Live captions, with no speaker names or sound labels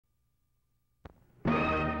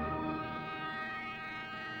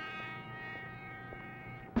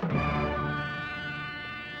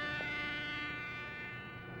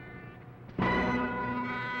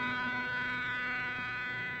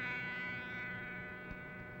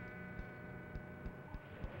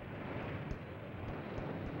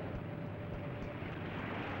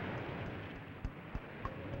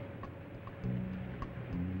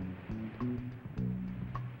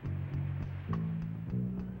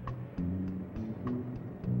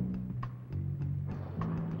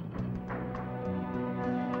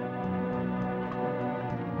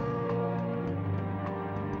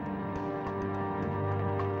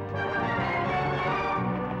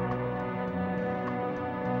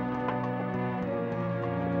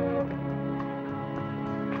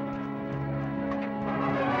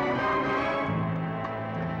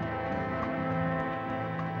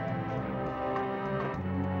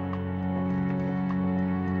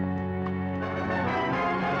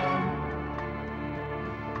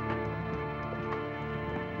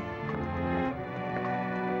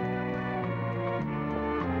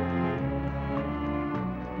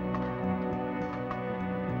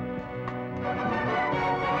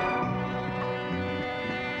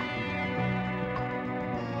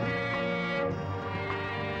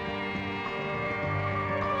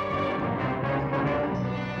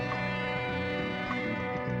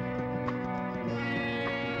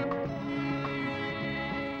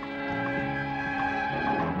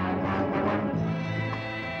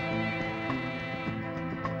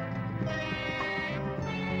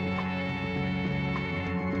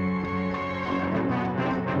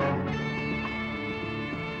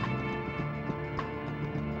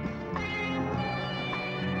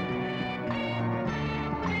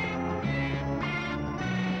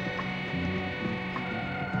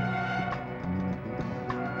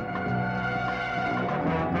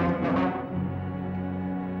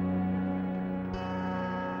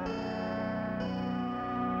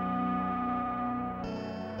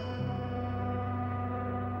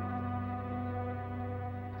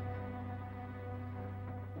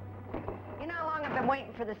I'm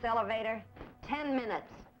waiting for this elevator. 10 minutes.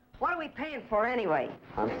 What are we paying for anyway?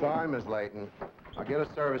 I'm sorry, Miss Layton. I'll get a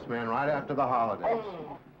serviceman right after the holidays.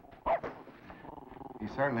 He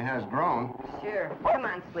certainly has grown. Sure. Come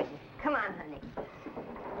on, sweetie. Come on, honey.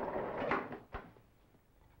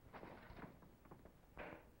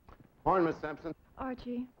 Morning, Miss Simpson.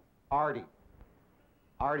 Archie. Artie.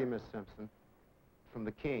 Artie, Miss Simpson. From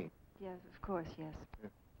the King. Yes, of course, yes.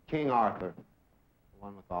 King Arthur. The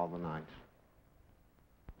one with all the knights.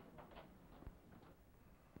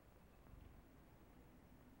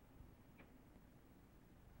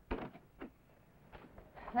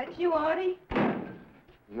 That's you, Artie?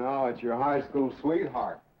 No, it's your high school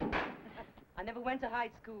sweetheart. I never went to high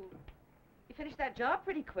school. You finished that job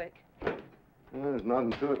pretty quick. Well, there's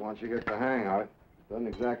nothing to it once you get the hang of it. Doesn't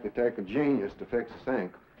exactly take a genius to fix a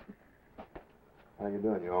sink. How you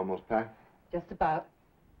doing? You almost packed? Just about.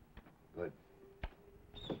 Good.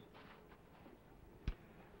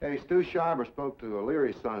 Hey, Stu Schreiber spoke to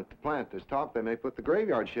O'Leary's son at the plant. There's talk they may put the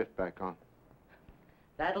graveyard shift back on.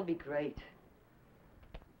 That'll be great.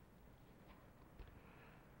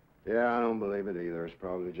 Yeah, I don't believe it either. It's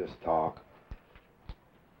probably just talk.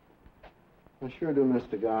 I sure do miss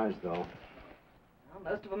the guys, though. Well,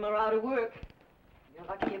 most of them are out of work. You're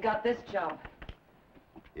lucky you got this job.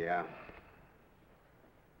 Yeah.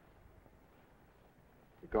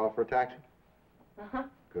 You call for a taxi? Uh-huh.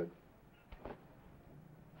 Good.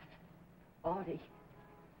 Artie.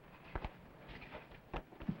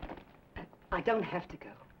 I don't have to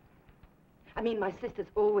go. I mean, my sister's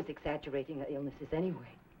always exaggerating her illnesses anyway.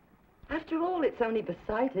 After all, it's only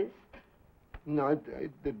bursitis. No,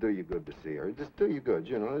 it did do you good to see her. It just do you good,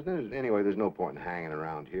 you know. Anyway, there's no point in hanging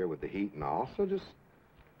around here with the heat and all, so just...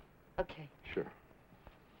 Okay. Sure.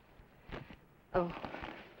 Oh,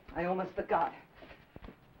 I almost forgot.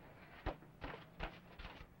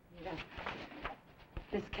 Yeah.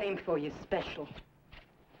 This came for you special.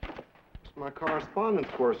 It's my correspondence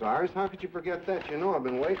course, Iris. How could you forget that? You know I've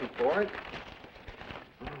been waiting for it.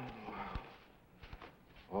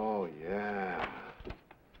 Oh, yeah.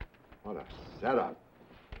 What a setup.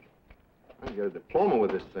 I can get a diploma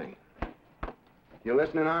with this thing. You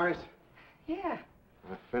listening, Iris? Yeah.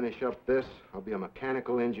 I finish up this, I'll be a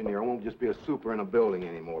mechanical engineer. I won't just be a super in a building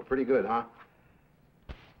anymore. Pretty good, huh?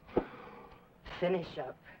 Finish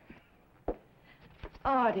up.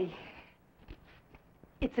 Artie,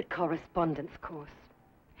 it's a correspondence course.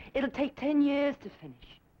 It'll take 10 years to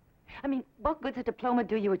finish. I mean, what good's a diploma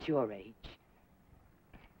do you at your age?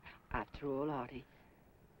 After all, Artie,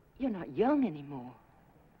 you're not young anymore.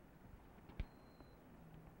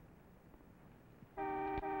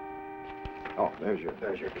 Oh, there's your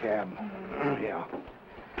cab. Yeah.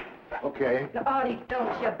 Okay. Now, Artie,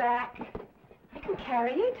 don't your back. I can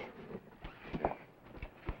carry it.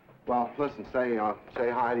 Well, listen, say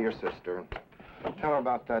hi to your sister. Tell her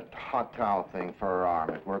about that hot towel thing for her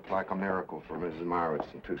arm. It worked like a miracle for Mrs.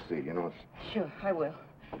 Myritz in 2C. You know, it's... Sure, I will.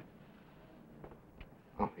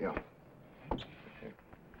 Oh, yeah.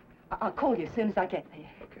 I'll call you as soon as I get there.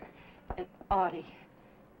 Okay. And Artie,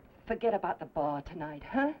 forget about the bar tonight,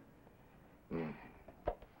 huh?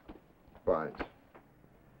 Right.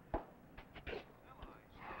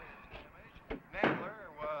 Nadler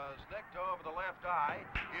was nicked over the left eye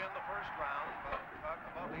in the first round, but cut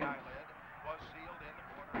above the eyelid was sealed in the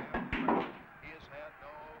quarter after. He has had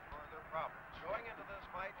no further problems. Going into this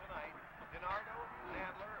fight tonight, DiNardo,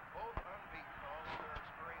 Nadler, both unbeaten, although their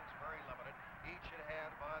experience very limited. Each had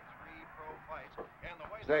had about 3 pro fights. And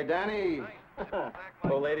the way Say, Danny.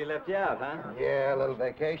 Old lady left you out, huh? Yeah, a little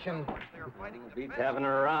vacation. Beats having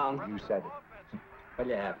her around. You said it.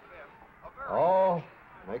 What'd you have? Oh,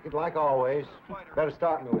 make it like always. Better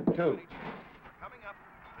start me with 2. Coming up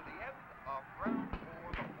to the end of round 4,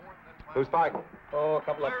 the 4th and final. Who's fighting? Oh, a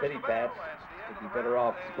couple of pity pats. You'd be better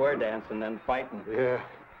off square dancing than fighting. Yeah.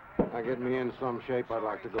 I get me in some shape. I'd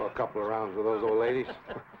like to go a couple of rounds with those old ladies.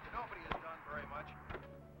 Nobody has done very much.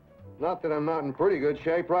 Not that I'm not in pretty good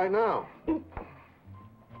shape right now.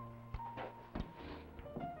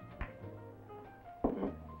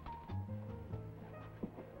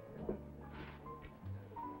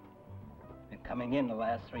 Been coming in the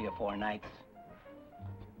last 3 or 4 nights.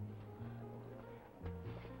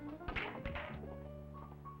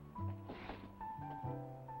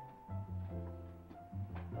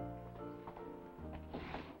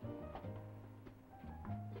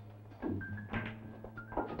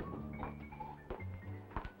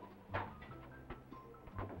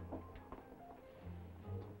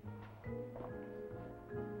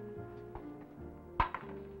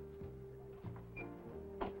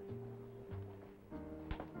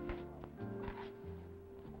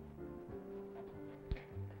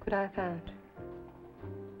 what I found.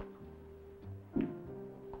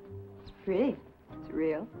 It's pretty. It's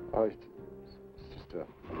real. Oh, it's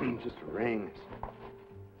just a ring.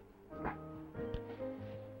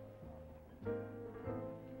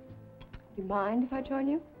 You mind if I join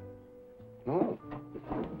you? No.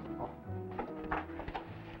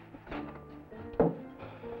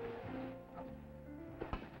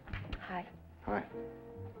 Hi. Hi.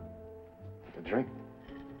 A drink?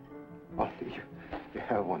 Oh, you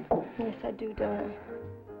have one. Yes, I do, don't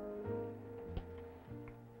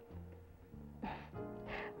I?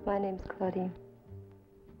 My name's Claudine.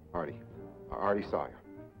 Artie Sawyer.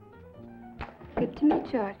 Good to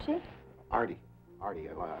meet you, Archie. Artie,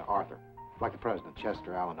 Arthur. Like the president,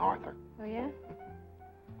 Chester Allen Arthur. Oh, yeah?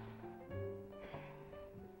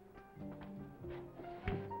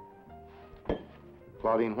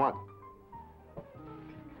 Claudine what?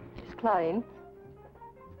 Just Claudine.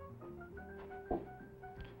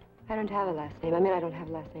 I don't have a last name. I mean, I don't have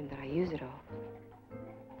a last name that I use at all.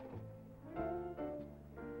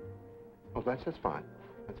 Oh, that's fine.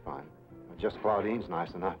 That's fine. Just Claudine's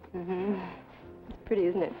nice enough. Mm-hmm. It's pretty,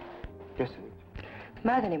 isn't it? Yes, it is.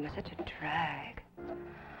 My other name was such a drag.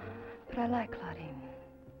 But I like Claudine.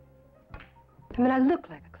 I mean, I look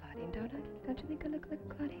like a Claudine, don't I? Don't you think I look like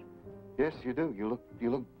a Claudine? Yes, you do. You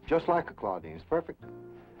look just like a Claudine. It's perfect.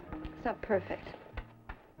 It's not perfect.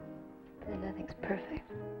 And nothing's perfect.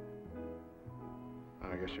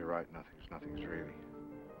 I guess you're right. Nothing's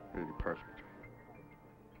really perfect.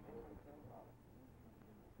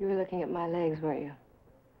 You were looking at my legs, weren't you?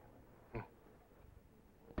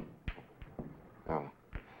 No.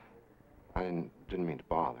 I didn't mean to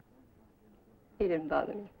bother. You didn't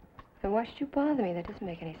bother me. And why should you bother me? That doesn't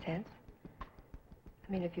make any sense.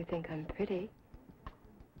 I mean, if you think I'm pretty,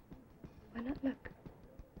 why not look?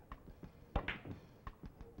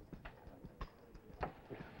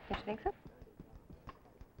 Don't you think so?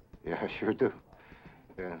 Yeah, I sure do.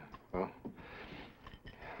 Yeah, well,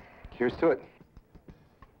 here's to it.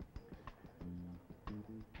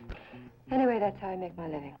 Anyway, that's how I make my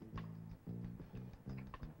living.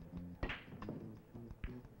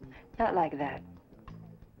 Not like that.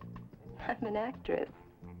 I'm an actress.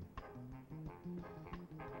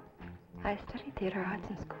 I studied theater arts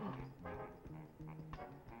in school.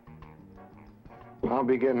 I'll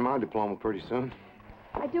be getting my diploma pretty soon.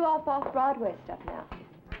 I do off-Broadway stuff now.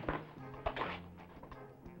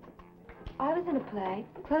 I was in a play.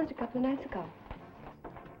 Closed a couple of nights ago.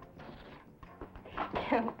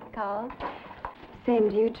 You know what it's called? Same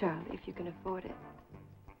to you, Charlie, if you can afford it.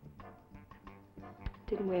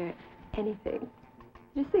 Didn't wear anything.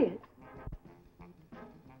 Did you see it?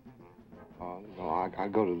 Well, I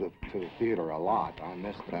go to the theater a lot. I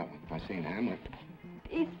missed that one. I seen Hamlet.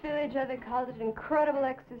 East Village, they called it incredible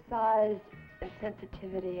exercise and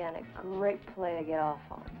sensitivity and a great play to get off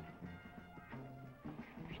on.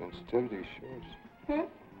 Sensitivity, sure.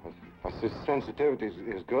 I said sensitivity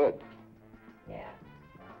is good. Yeah.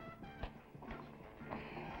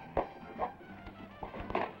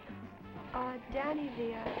 Danny,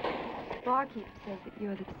 the barkeep says that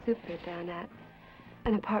you're the super down at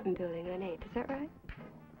an apartment building on 8th. Is that right?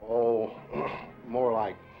 Oh, more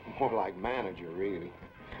like manager, really.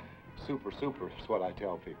 Super is what I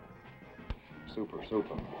tell people. Super. Well,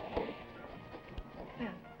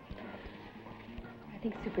 I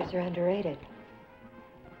think supers are underrated.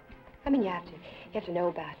 I mean, you have to know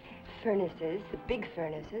about furnaces, the big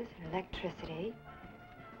furnaces, and electricity.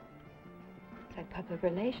 It's like public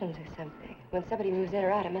relations or something. When somebody moves in or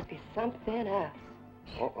out, it must be something else.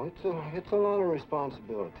 Oh, it's a lot of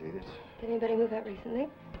responsibility. Did anybody move out recently?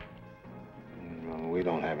 No, we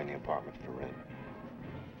don't have any apartments to rent.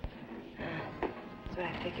 That's what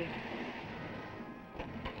I figured.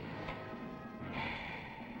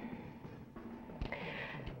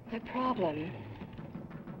 My problem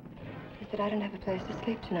is that I don't have a place to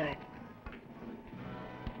sleep tonight.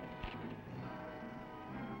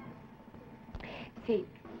 See,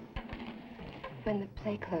 when the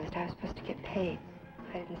play closed, I was supposed to get paid.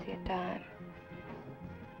 I didn't see a dime.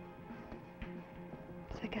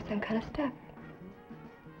 So I guess I'm kind of stuck.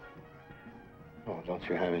 Oh, don't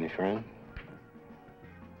you have any friends?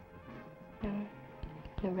 No.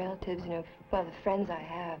 No relatives, well, the friends I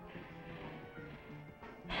have.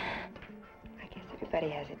 I guess everybody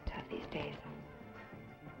has it tough these days.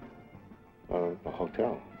 A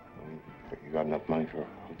hotel. You got enough money for a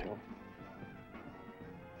hotel?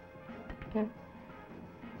 Yeah.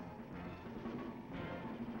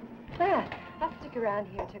 Yeah, I'll stick around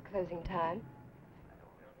here till closing time.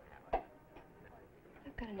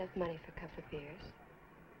 I've got enough money for a couple of beers.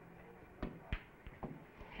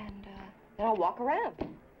 And then I'll walk around.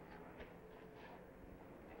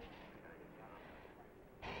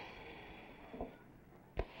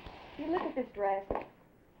 look at this dress.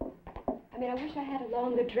 I mean, I wish I had a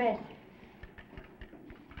longer dress.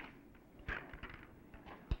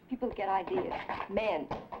 People get ideas. Men.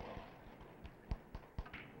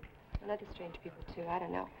 And other strange people, too. I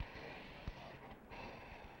don't know.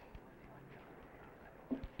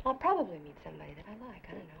 I'll probably meet somebody that I like.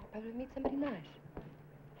 I don't know. Probably meet somebody nice.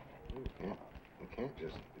 You can't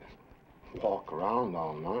just walk around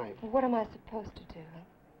all night. Well, what am I supposed to do, huh?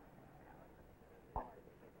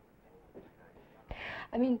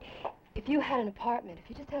 I mean, if you had an apartment, if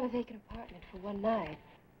you just had a vacant apartment for one night.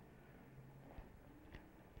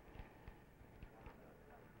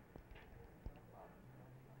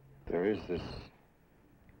 There is this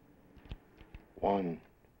one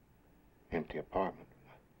empty apartment.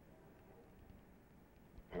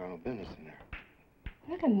 I got no business in there.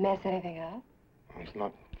 You're not gonna mess anything up. It's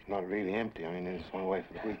not really empty. I mean, I just went away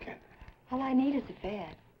for the weekend. All I need is a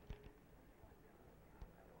bed.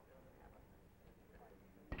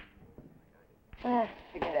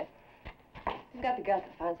 Forget it. You've got the guts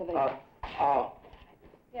to find somebody else.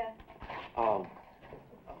 Yeah.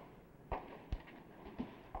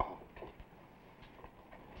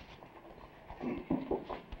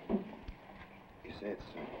 You say it's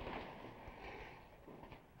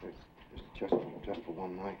just for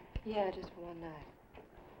one night. Yeah, just for one night.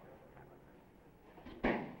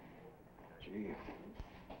 Gee,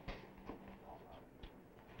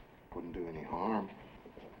 wouldn't do any harm.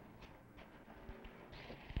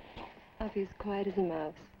 I'll be as quiet as a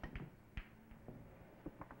mouse.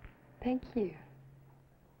 Thank you.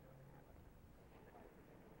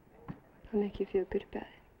 I'll make you feel good about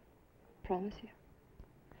it. Promise you.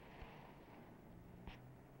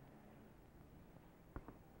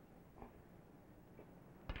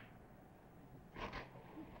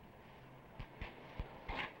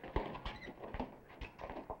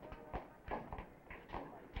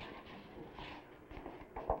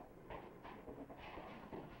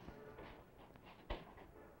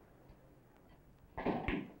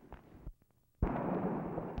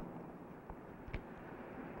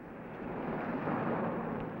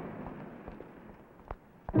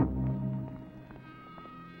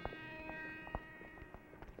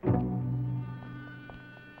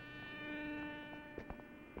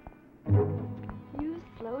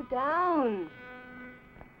 Slow down.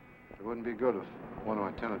 It wouldn't be good if one of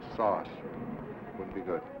my tenants saw us. Wouldn't be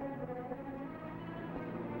good.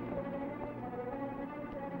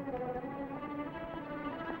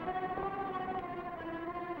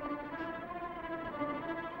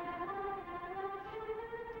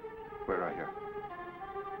 Wait right here.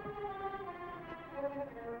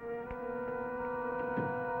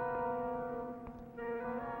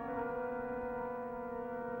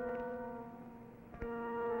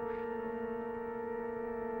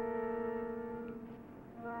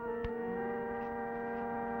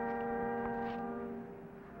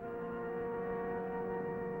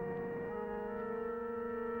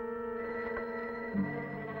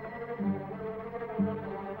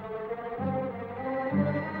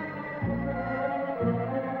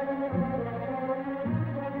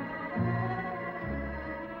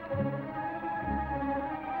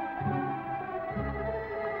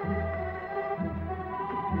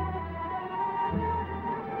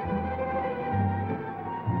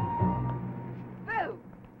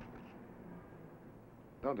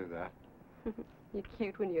 Don't do that. You're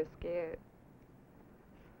cute when you're scared.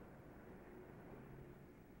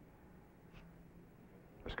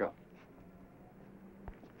 Let's go.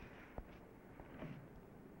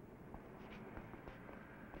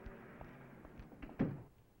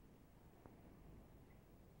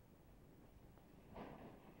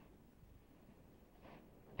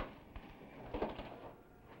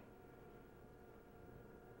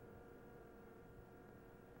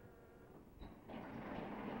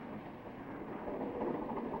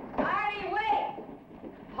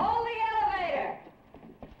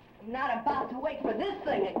 Not about to wait for this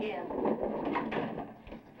thing again.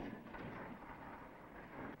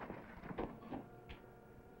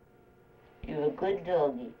 You're a good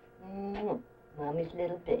doggie. Mommy's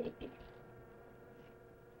little baby. Is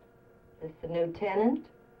this the new tenant?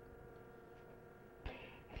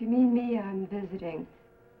 If you mean me, I'm visiting.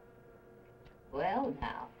 Well,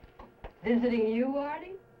 now. Visiting you,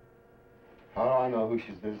 Artie? How do I know who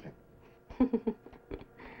she's visiting?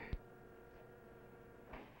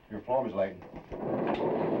 Your form is late.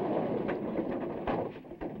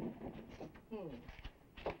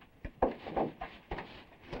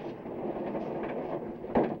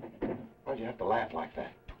 Why'd you have to laugh like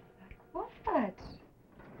that? What?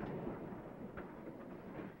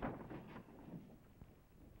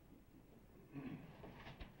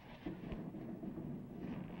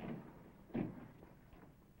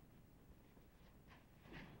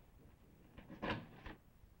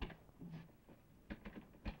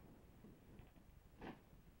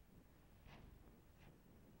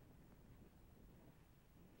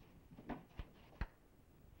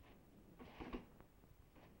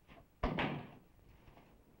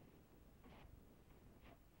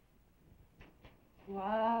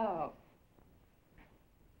 Wow.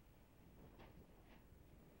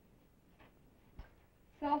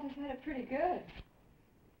 Salt has had it pretty good.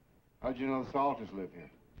 How'd you know the Salters live here?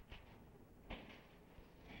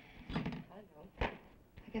 I don't know.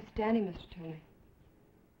 I guess Danny must have told me.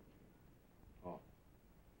 Oh.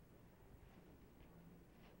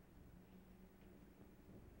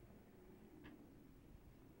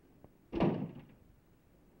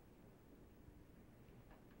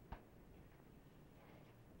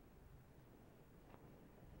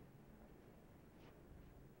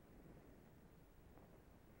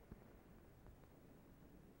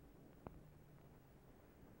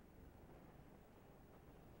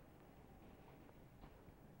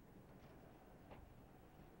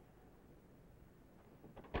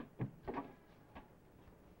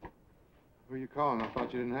 Who are you calling? I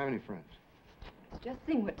thought you didn't have any friends. It's just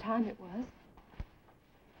seeing what time it was.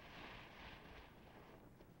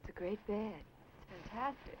 It's a great bed. It's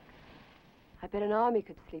fantastic. I bet an army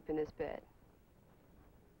could sleep in this bed.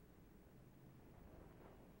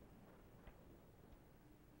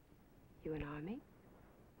 You an army?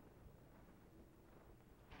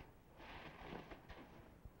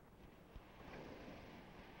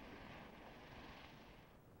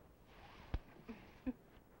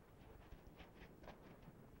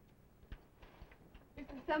 This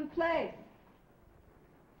is some place.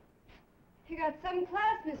 You got some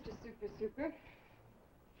class, Mr. Super.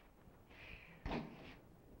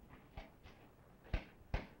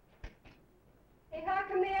 Hey, how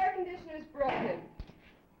come the air conditioner's broken?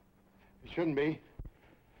 It shouldn't be.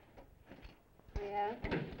 Yeah?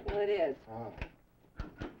 Well, it is. Oh.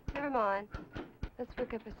 Never mind. Let's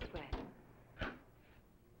work up a sweat.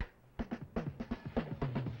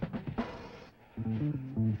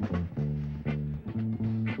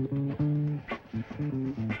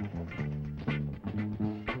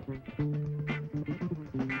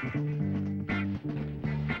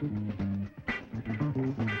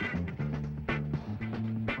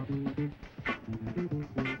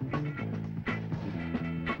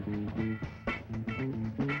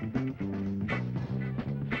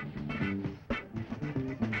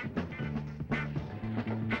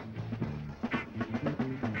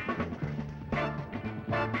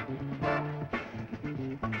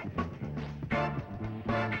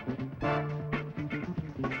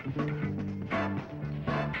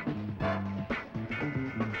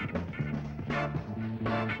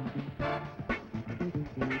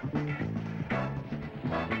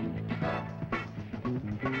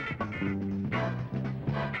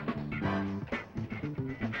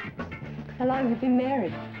 How long have you been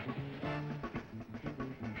married?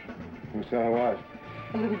 Who said I was?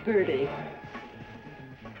 A little birdie.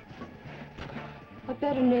 I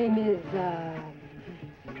bet her name is,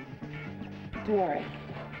 Doris.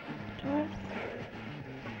 Doris?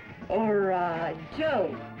 Or,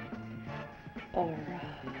 Joan. Or,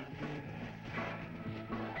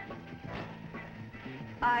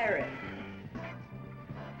 Iris.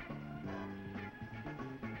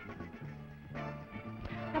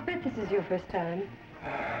 I bet this is your first time.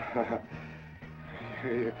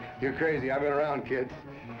 You're crazy. I've been around, kids.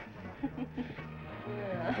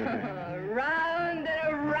 Round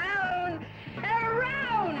and around and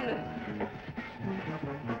around!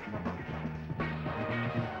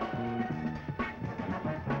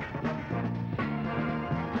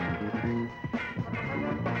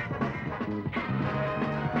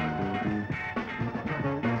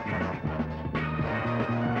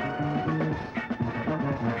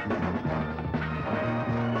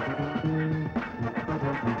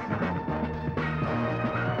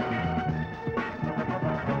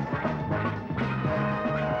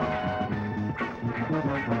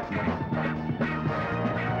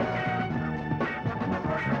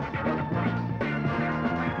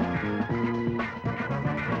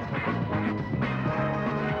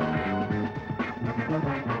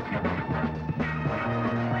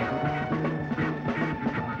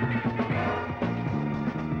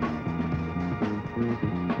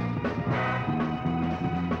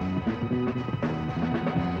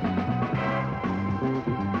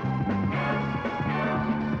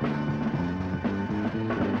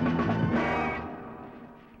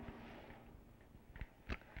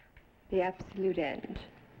 The absolute end.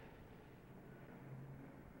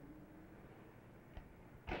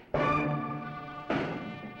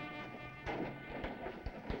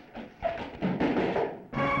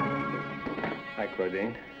 Hi,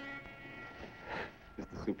 Claudine. Is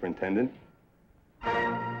the superintendent?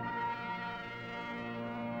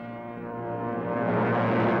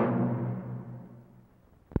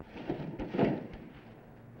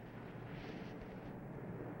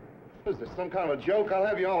 What is this, some kind of a joke? I'll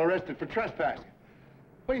have you all arrested for trespassing.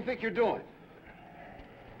 What do you think you're doing?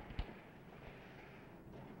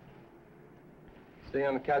 Staying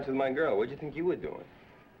on the couch with my girl. What do you think you were doing?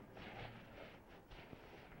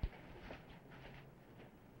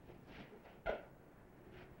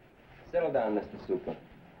 Settle down, Mr. Super.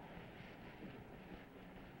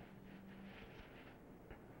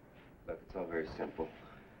 Look, it's all very simple.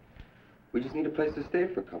 We just need a place to stay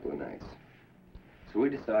for a couple of nights. So we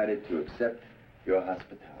decided to accept your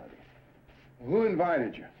hospitality. Who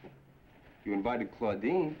invited you? You invited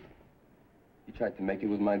Claudine. You tried to make it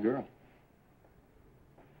with my girl.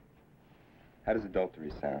 How does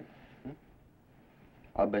adultery sound? Hmm?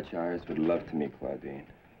 I'll bet you Iris would love to meet Claudine.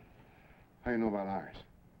 How do you know about Iris?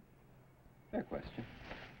 Fair question.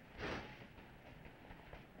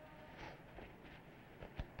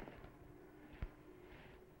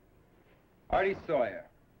 Artie Sawyer,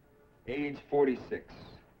 age 46.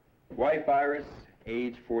 Wife Iris,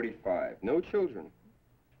 age 45. No children.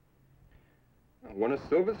 Won a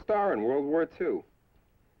Silver Star in World War II.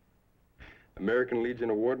 American Legion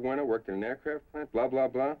Award winner, worked in an aircraft plant, blah, blah,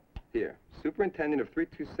 blah. Here, superintendent of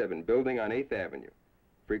 327, building on 8th Avenue.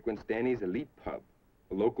 Frequents Danny's Elite Pub,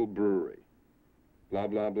 a local brewery. Blah,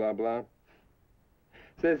 blah, blah, blah.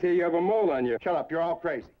 Says here you have a mole on your... Shut up, you're all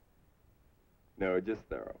crazy. No, just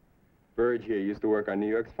thorough. Verge here used to work on New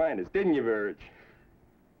York's finest, didn't you, Verge?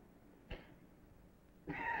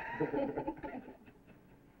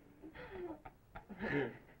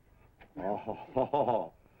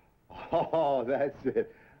 Oh, that's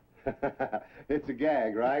it. It's a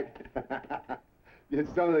gag, right?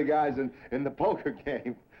 It's some of the guys in the poker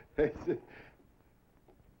game.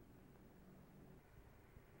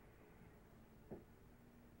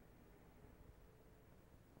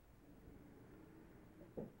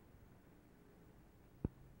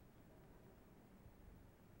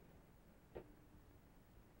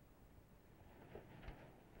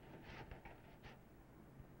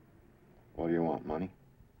 What do you want, money?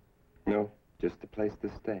 No, just a place to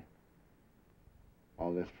stay.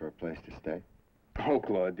 All this for a place to stay? Oh,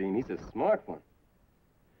 Claudine, he's a smart one.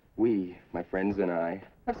 We, my friends and I,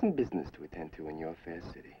 have some business to attend to in your fair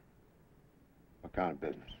city. What kind of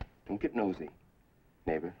business? Don't get nosy,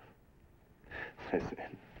 neighbor.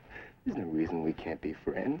 Listen, there's no reason we can't be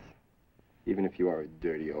friends, even if you are a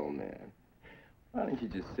dirty old man. Why don't you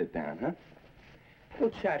just sit down, huh? We'll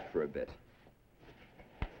chat for a bit.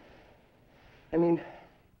 I mean,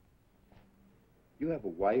 you have a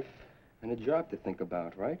wife and a job to think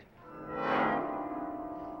about, right?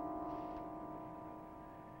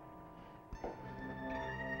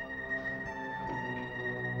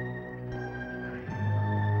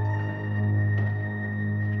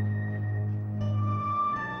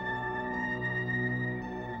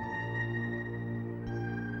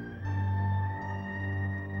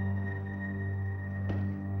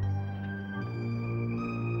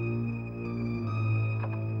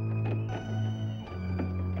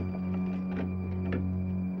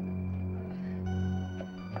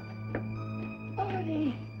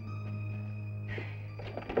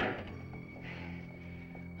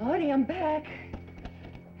 Artie, I'm back.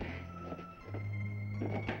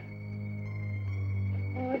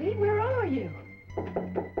 Artie, where are you?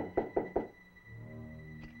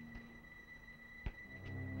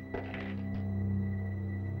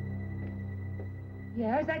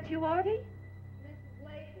 Yeah, is that you, Artie? Mrs.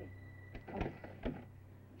 Layton.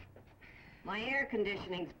 My air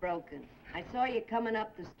conditioning's broken. I saw you coming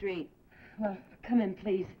up the street. Well, come in,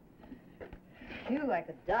 please. Phew, I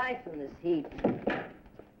could die from this heat.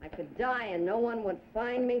 I could die and no one would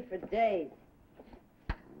find me for days.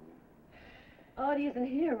 Artie isn't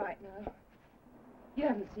here right now. You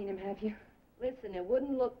haven't seen him, have you? Listen, it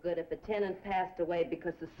wouldn't look good if a tenant passed away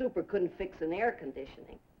because the super couldn't fix an air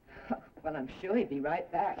conditioning. Well, I'm sure he'd be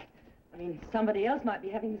right back. I mean, somebody else might be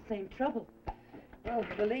having the same trouble. Well,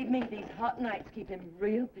 believe me, these hot nights keep him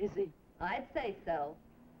real busy. I'd say so.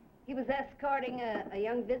 He was escorting a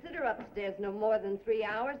young visitor upstairs no more than 3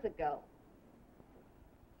 hours ago.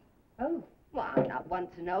 Oh. Well, I'm not one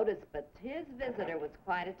to notice, but his visitor was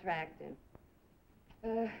quite attractive.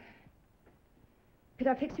 Could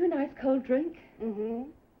I fix you a nice cold drink? Mm-hmm.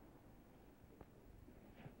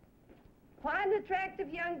 Quite an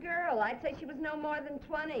attractive young girl. I'd say she was no more than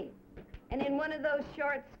 20. And in one of those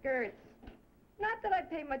short skirts. Not that I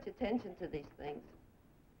pay much attention to these things.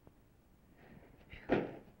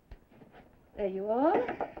 There you are.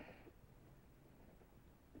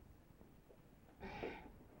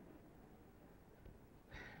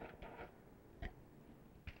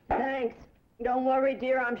 Thanks. Don't worry,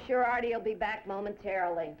 dear. I'm sure Artie will be back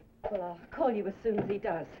momentarily. Well, I'll call you as soon as he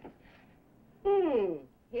does.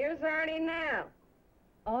 Here's Arnie now.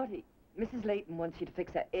 Artie, Mrs. Layton wants you to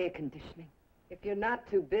fix her air conditioning. If you're not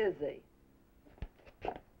too busy.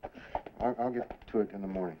 I'll get to it in the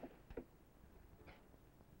morning.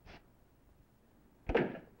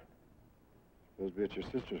 Those be at your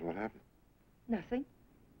sister's. What happened? Nothing.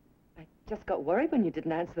 I just got worried when you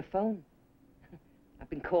didn't answer the phone. I've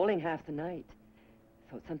been calling half the night.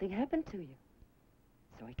 Thought something happened to you.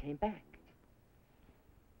 So I came back.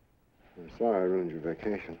 I'm sorry I ruined your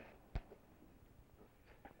vacation.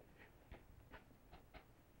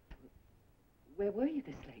 Where were you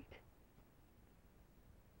this late?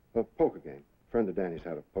 A poker game. A friend of Danny's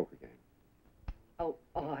had a poker game. Oh,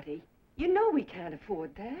 Artie, you know we can't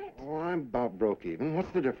afford that. Oh, I'm about broke even.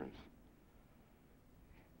 What's the difference?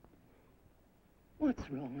 What's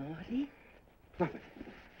wrong, Artie? Nothing.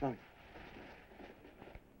 Nothing.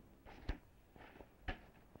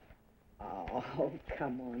 Oh,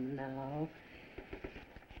 come on now.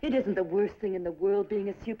 It isn't the worst thing in the world being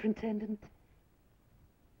a superintendent.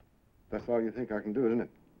 That's all you think I can do, isn't it?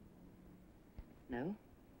 No?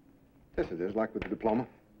 Yes, it is, like with the diploma.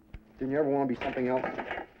 Didn't you ever want to be something else?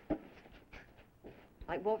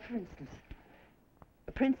 Like what, for instance?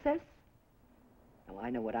 A princess? Oh, I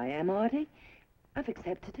know what I am, Artie. I've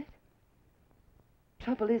accepted it.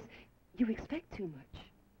 Trouble is, you expect too much.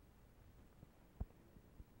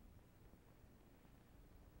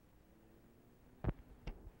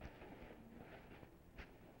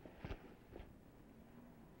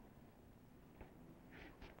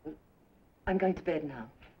 Well, I'm going to bed now.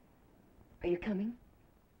 Are you coming?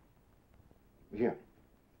 Yeah.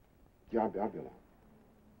 Yeah, I'll be along.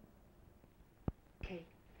 Okay.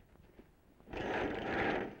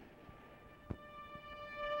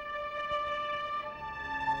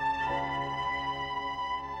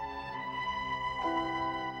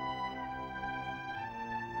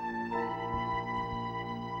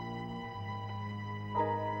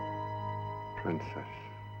 Princess.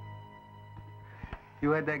 You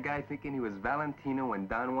had that guy thinking he was Valentino and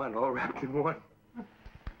Don Juan all wrapped in one? It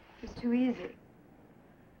was too easy.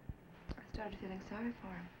 I started feeling sorry for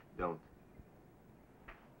him. Don't.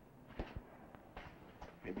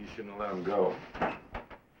 Maybe you shouldn't have let him go.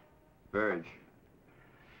 Verge.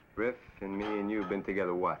 Griff and me and you have been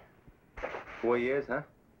together, what? 4 years, huh?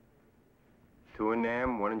 2 in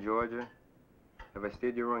Nam, 1 in Georgia. Have I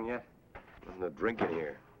steered you wrong yet? There's no drinking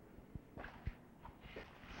here.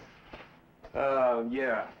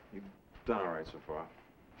 Yeah. You've done all right so far.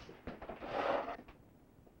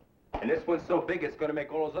 And this one's so big, it's gonna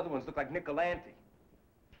make all those other ones look like Nicolanti.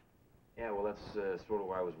 Yeah, well, that's sort of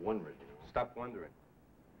why I was wondering, you know. Stop wondering.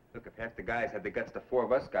 Look, if half the guys had the guts the 4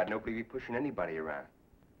 of us got, nobody'd be pushing anybody around.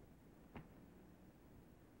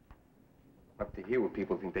 Up to here where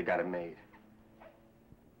people think they got it made.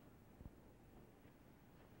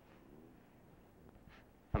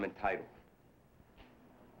 I'm entitled.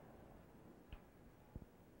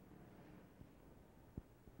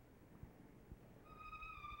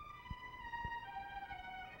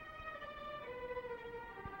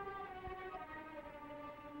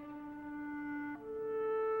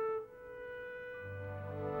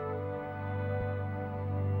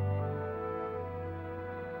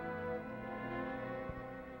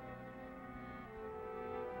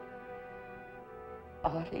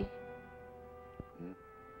 Artie?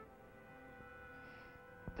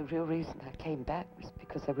 The real reason I came back was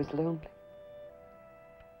because I was lonely.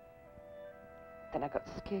 Then I got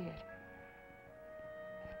scared.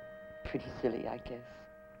 Pretty silly, I guess.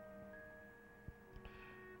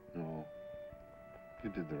 No. You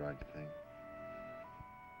did the right thing.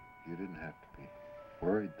 You didn't have to be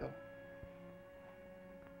worried, though.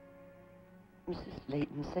 Mrs.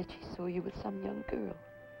 Layton said she saw you with some young girl.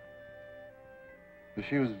 But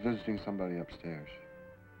she was visiting somebody upstairs.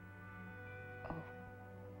 Oh.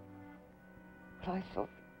 Well, I thought...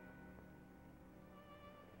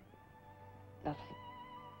 nothing.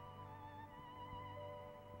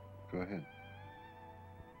 Go ahead.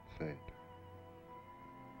 Say it.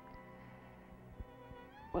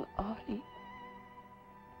 Well, Artie,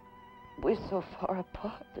 we're so far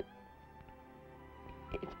apart that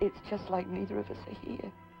it's just like neither of us are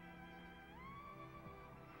here.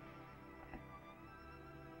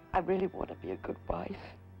 I really want to be a good wife.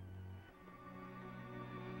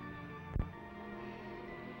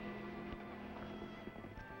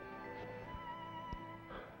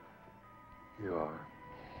 You are.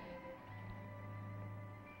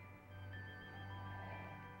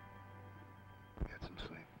 Get some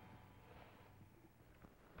sleep.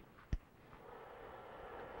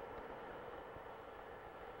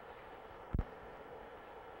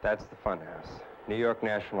 That's the funhouse. New York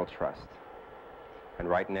National Trust. And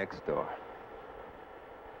right next door,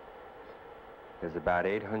 there's about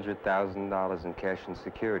 $800,000 in cash and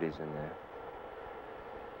securities in there.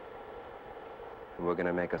 And we're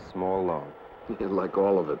gonna make a small loan. You like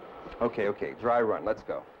all of it. Okay, okay, dry run, let's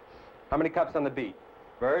go. How many cops on the beat?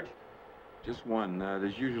 Verge? Just one.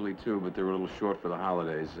 There's usually two, but they're a little short for the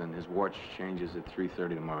holidays, and his watch changes at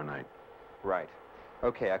 3:30 tomorrow night. Right.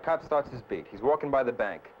 Okay, our cop starts his beat. He's walking by the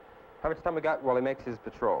bank. How much time we got while he makes his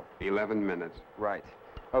patrol? 11 minutes. Right.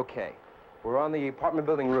 Okay. We're on the apartment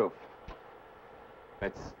building roof.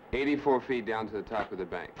 That's 84 feet down to the top of the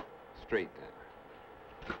bank. Straight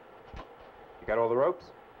down. You got all the ropes?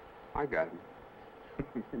 I got him.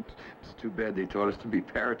 It's too bad they taught us to be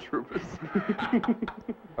paratroopers.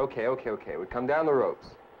 Okay, okay, okay. We come down the ropes.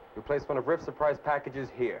 We place one of Riff's surprise packages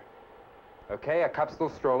here. Okay, our cop's still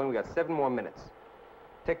strolling. We got 7 more minutes.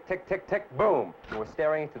 Tick, tick, tick, tick, boom. And we're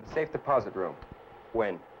staring into the safe deposit room.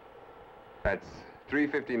 When? That's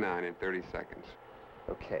 3:59 in 30 seconds.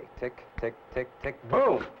 Okay, tick, tick, tick, tick,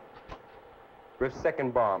 boom! Riff's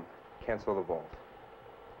second bomb. Cancel the vault.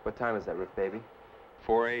 What time is that, Riff, baby?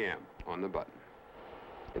 4 a.m. on the button.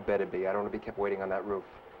 It better be. I don't want to be kept waiting on that roof.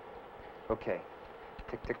 Okay.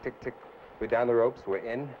 Tick, tick, tick, tick. We're down the ropes. We're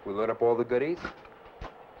in. We load up all the goodies.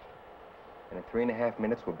 And in 3.5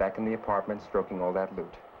 minutes, we're back in the apartment stroking all that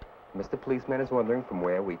loot. Mr. Policeman is wondering from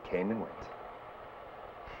where we came and went.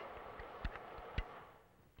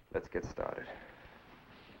 Let's get started.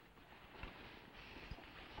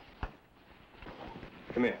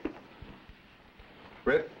 Come here.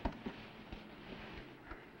 Riff?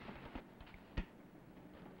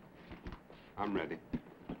 I'm ready.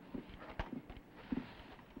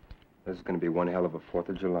 This is going to be one hell of a 4th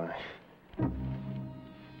of July.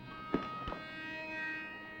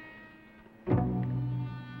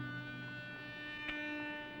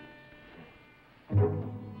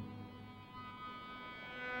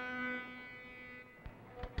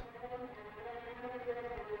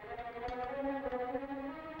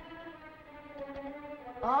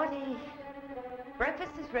 Artie,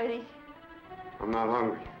 breakfast is ready. I'm not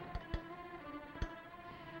hungry.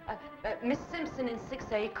 Miss Simpson in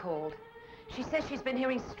 6A called. She says she's been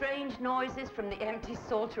hearing strange noises from the empty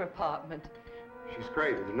Salter apartment. She's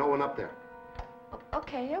crazy. There's no one up there.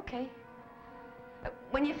 Okay, okay.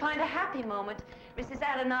 When you find a happy moment, Mrs.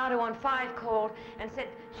 Adonato on 5 called and said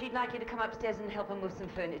she'd like you to come upstairs and help her move some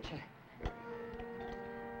furniture.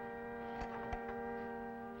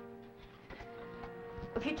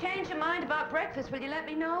 If you change your mind about breakfast, will you let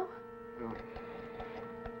me know? No.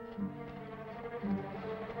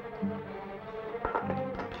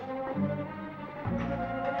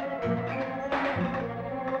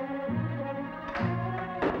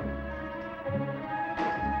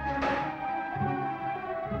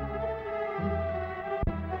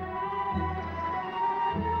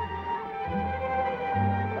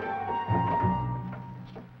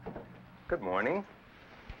 Good morning.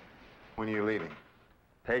 When are you leaving?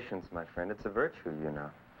 Patience, my friend. It's a virtue, you know.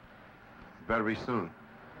 Better be soon.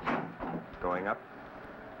 Going up?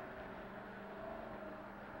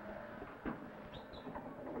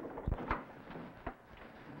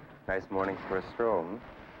 Nice morning for a stroll, hmm?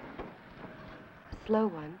 A slow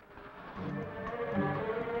one.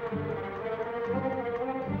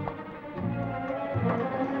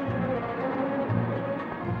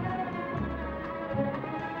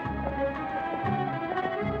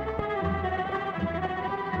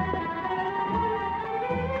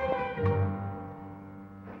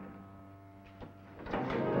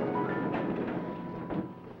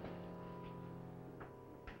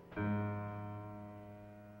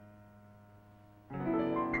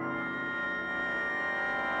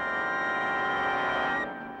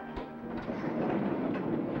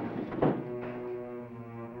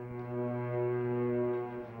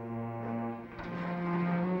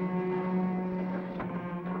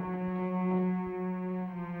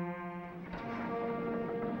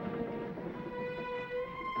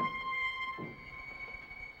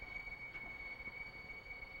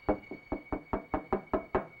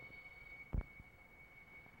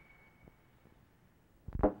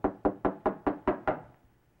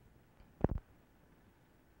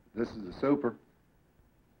 This is the super.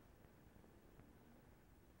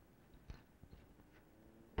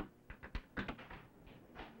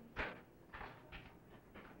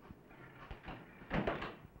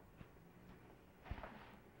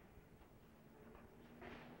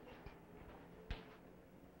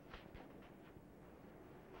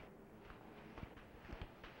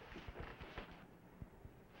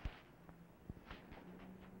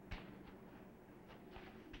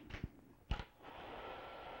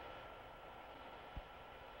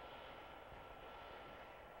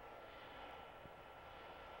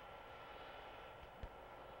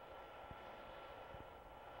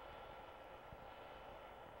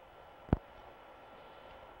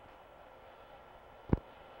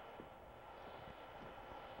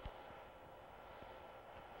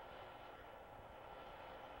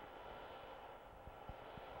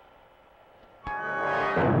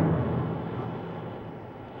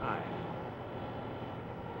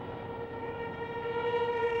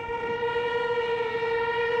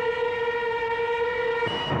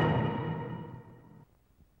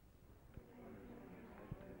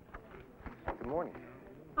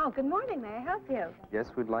 good morning. May I help you? Yes,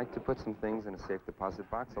 we'd like to put some things in a safe deposit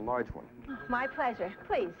box, a large one. My pleasure.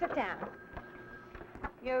 Please, sit down.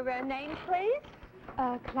 Your name, please?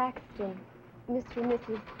 Claxton. Mr. and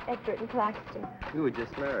Mrs. Edgerton Claxton. We were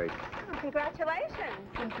just married. Oh, congratulations.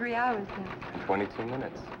 In 3 hours now. 22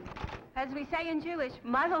 minutes. As we say in Jewish,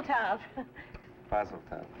 mazel tov. Mazel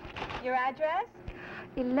tov. Your address?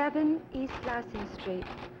 11 East Lassen Street,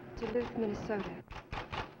 Duluth, Minnesota.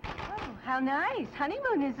 Oh, how nice.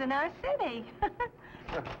 Honeymoon is in our city.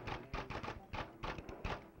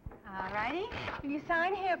 All righty. Will you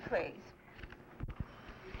sign here, please?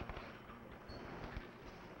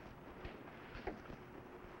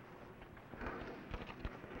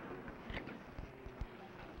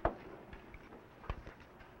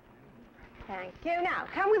 Thank you. Now,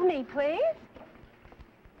 come with me, please.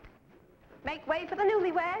 Make way for the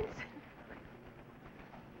newlyweds.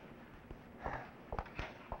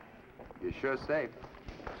 You're sure safe.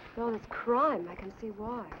 With all this crime, I can see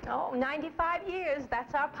why. Oh, 95 years.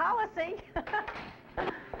 That's our policy.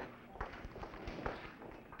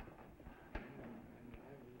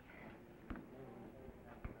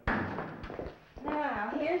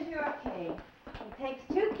 Now, here's your key. It takes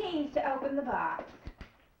 2 keys to open the box.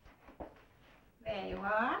 There you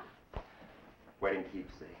are. Wedding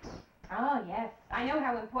keepsakes. Oh, yes. I know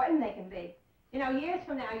how important they can be. You know, years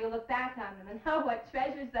from now, you'll look back on them and know what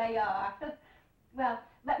treasures they are. Well,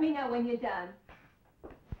 let me know when you're done.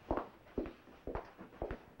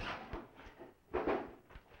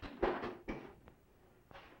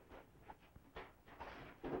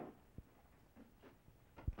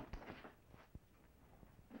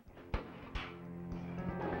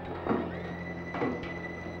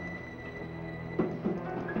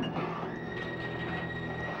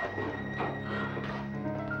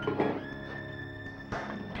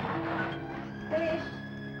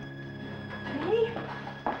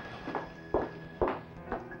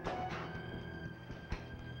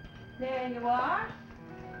 There you are.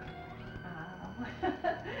 Oh,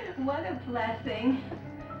 what a blessing.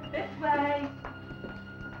 This way.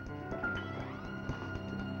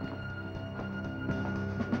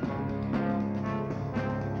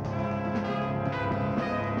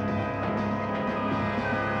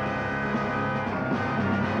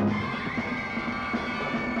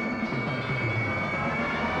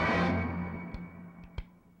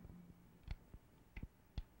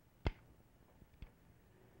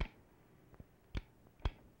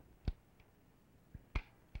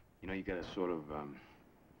 You know, you gotta sort of,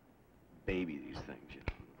 baby these things, you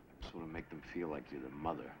know. Sort of make them feel like you're the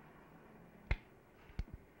mother.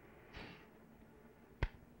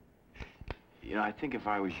 You know, I think if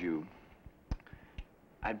I was you,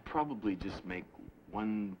 I'd probably just make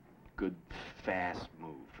one good, fast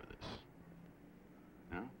move for this.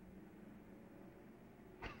 No?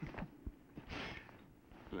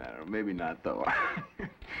 I don't know, maybe not, though.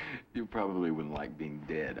 You probably wouldn't like being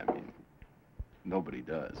dead. I mean, nobody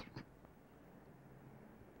does.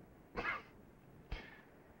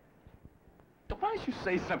 Why don't you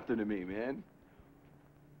say something to me, man?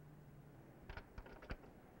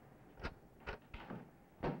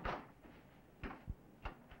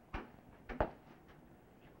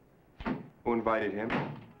 Who invited him?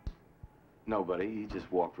 Nobody. He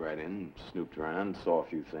just walked right in, snooped around, saw a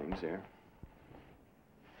few things here.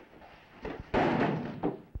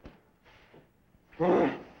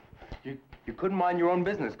 You couldn't mind your own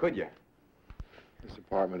business, could you? This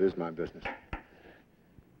apartment is my business.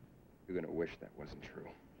 You're gonna wish that wasn't true.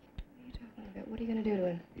 What are you talking about? What are you going to do to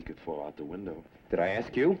him? He could fall out the window. Did I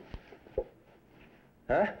ask you?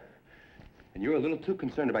 Huh? And you're a little too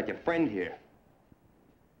concerned about your friend here.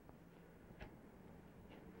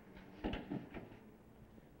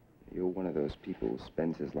 You're one of those people who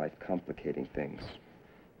spends his life complicating things.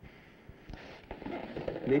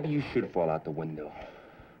 Maybe you should fall out the window.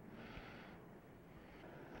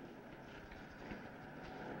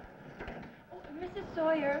 Mrs.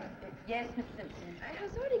 Sawyer. Yes, Miss Simpson.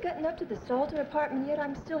 Has Artie gotten up to the Salter apartment yet?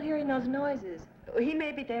 I'm still hearing those noises. Oh, he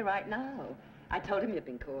may be there right now. I told him you'd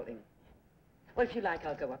been calling. Well, if you like,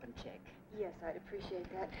 I'll go up and check. Yes, I'd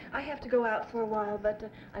appreciate that. I have to go out for a while, but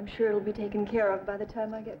I'm sure it'll be taken care of by the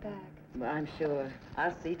time I get back. Well, I'm sure.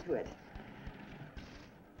 I'll see to it.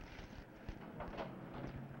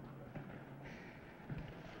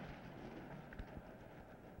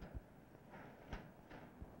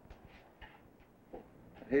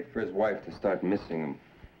 I'd hate for his wife to start missing him.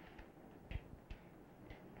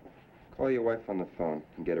 Call your wife on the phone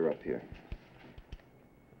and get her up here.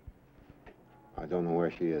 I don't know where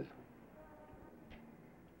she is.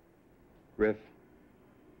 Griff,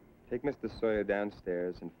 take Mr. Sawyer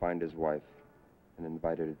downstairs and find his wife. and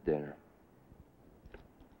invite her to dinner.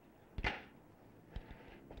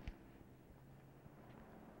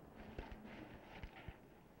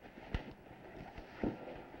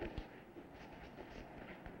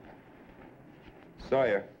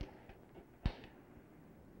 Sawyer.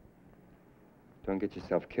 Don't get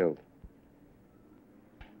yourself killed.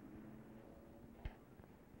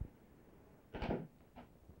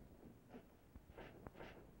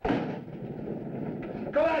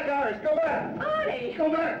 Go back, Iris! Go back! Artie!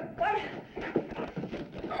 Go back! What?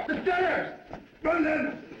 The stairs! Run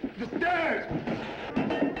then! The stairs!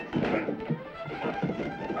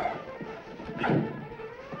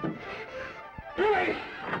 Billy!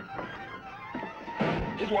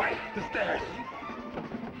 His wife! The stairs!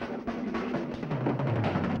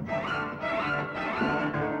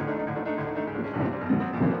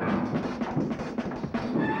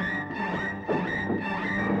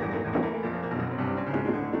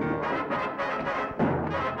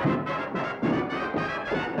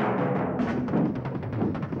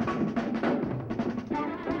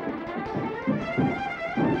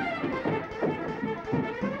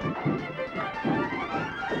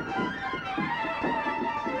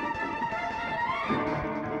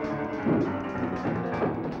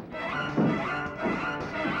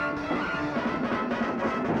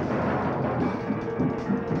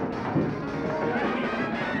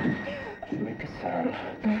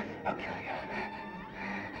 I'll kill you.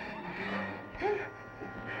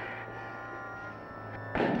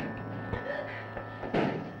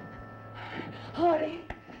 Artie.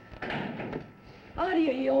 Artie,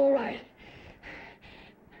 are you all right?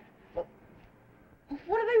 What do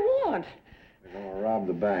they want? They're going to rob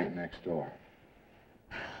the bank next door.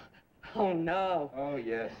 Oh, no. Oh,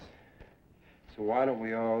 yes. So why don't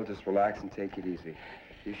we all just relax and take it easy?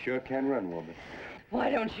 You sure can run, woman. Why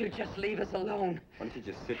don't you just leave us alone? Why don't you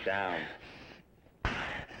just sit down?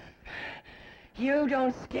 You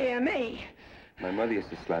don't scare me. My mother used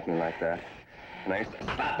to slap me like that. And I used to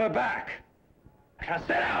slap her back. Now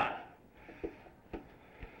sit down.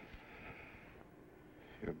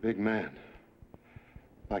 You're a big man.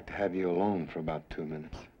 I'd like to have you alone for about 2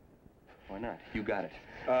 minutes. Why not? You got it.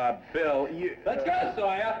 Bill, you... Let's go,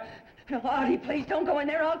 Sawyer. No, Artie, please don't go in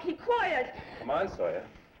there. I'll keep quiet. Come on, Sawyer.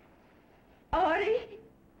 Artie?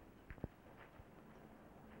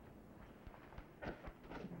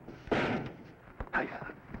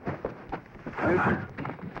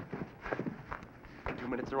 The 2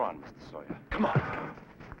 minutes are on, Mr. Sawyer. Come on.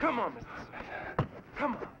 Come on, Mr. Sawyer.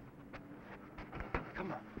 Come on.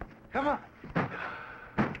 Come on. Come on.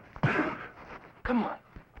 Come on.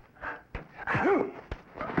 Come on.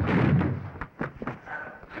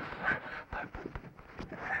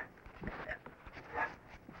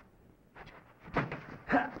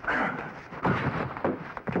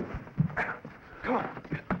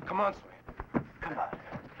 Come on, Sawyer.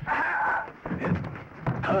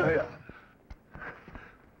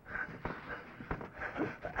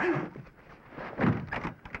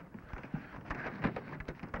 Come on.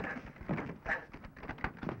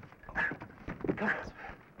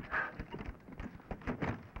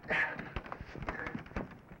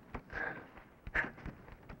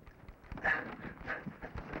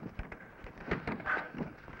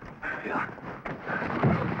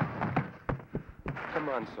 Come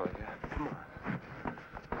on, Sawyer. Come on.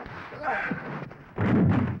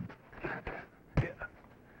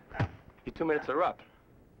 Your 2 minutes are up.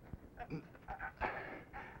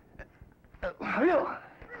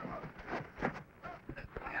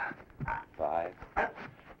 5,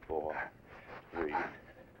 4, 3,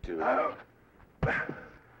 2. Have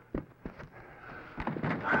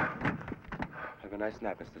a nice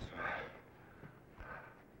nap, Mr. Sawyer.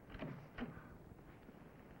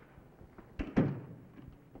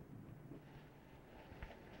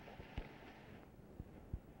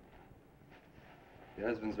 Your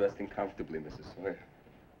husband's resting comfortably, Mrs. Sawyer.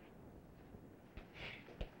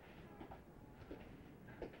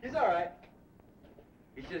 He's all right.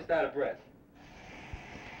 He's just out of breath.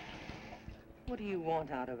 What do you want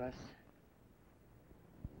out of us?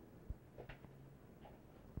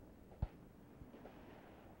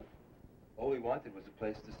 All we wanted was a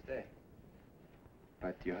place to stay.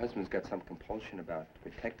 But your husband's got some compulsion about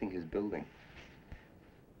protecting his building.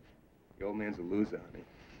 The old man's a loser, honey.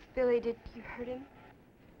 Billy, did you hurt him?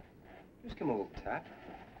 Just give him a little tap.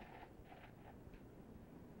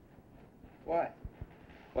 Why?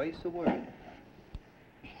 Why are you so worried?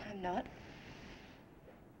 I'm not.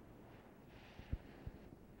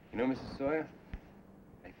 You know, Mrs. Sawyer,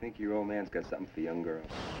 I think your old man's got something for young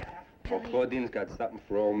girls. Billy. Well, Claudine's got something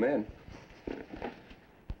for old men.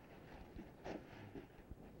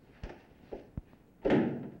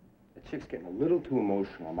 chick's getting a little too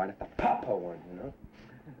emotional. I might have to pop her one, you know?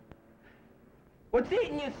 What's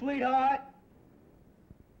eating you, sweetheart?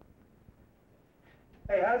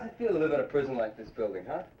 Hey, how does it feel to live in a prison like this building,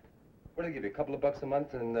 huh? What do they give you, a couple of bucks a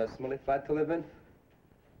month and a smelly flat to live in?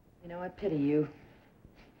 You know, I pity you.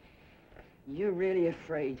 You're really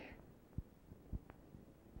afraid.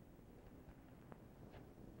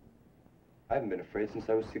 I haven't been afraid since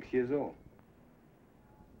I was 6 years old.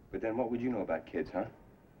 But then what would you know about kids, huh?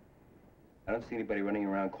 I don't see anybody running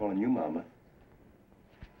around calling you Mama.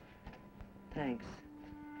 Thanks.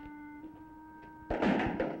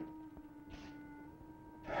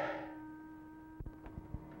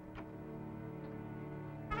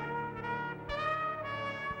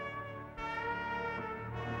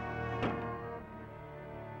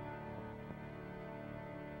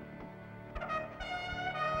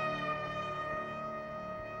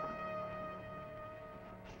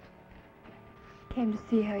 Came to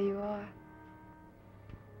see how you are.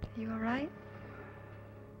 You all right?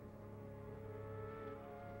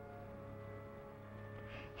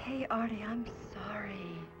 Hey, Artie, I'm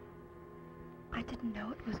sorry. I didn't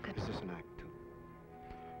know it was gonna... Is this an act, too?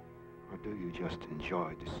 Or do you just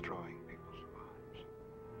enjoy destroying people's lives?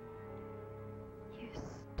 You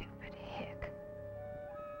stupid hick.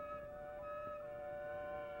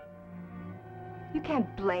 You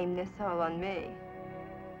can't blame this all on me.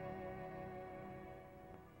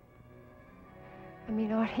 I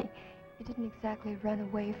mean, Artie, you didn't exactly run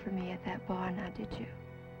away from me at that bar, now did you?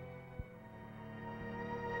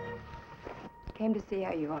 Came to see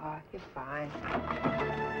how you are. You're fine.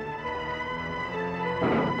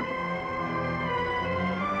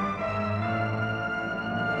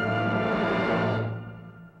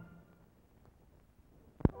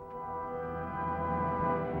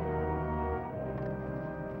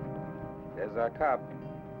 There's our cop.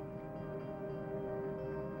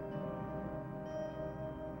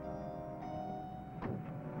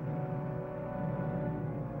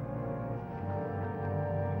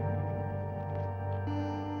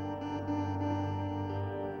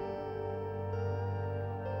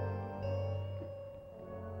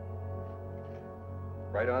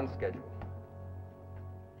 Right on schedule.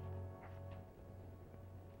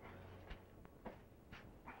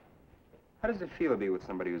 How does it feel to be with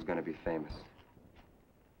somebody who's going to be famous?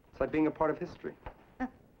 It's like being a part of history.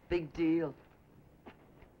 Big deal.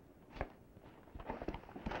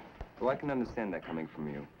 Well, I can understand that coming from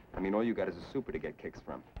you. I mean, all you got is a super to get kicks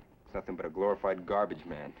from. It's nothing but a glorified garbage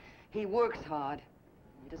man. He works hard.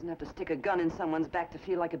 He doesn't have to stick a gun in someone's back to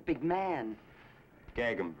feel like a big man.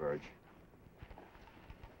 Gag him, Verge.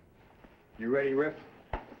 You ready, Riff?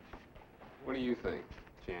 What do you think,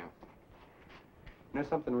 champ? You know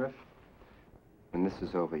something, Riff? When this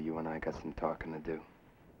is over, you and I got some talking to do.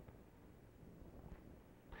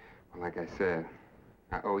 Well, like I said,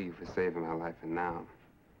 I owe you for saving my life and now.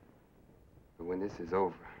 But when this is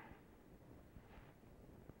over,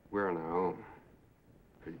 we're on our own,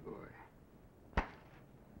 pretty boy.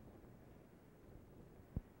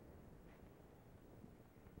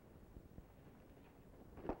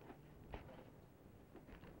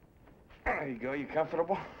 There you go. You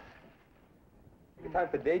comfortable? It's time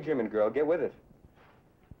for daydreaming, girl. Get with it.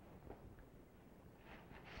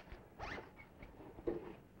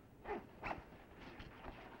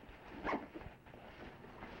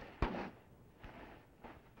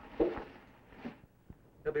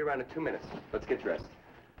 He'll be around in 2 minutes. Let's get dressed.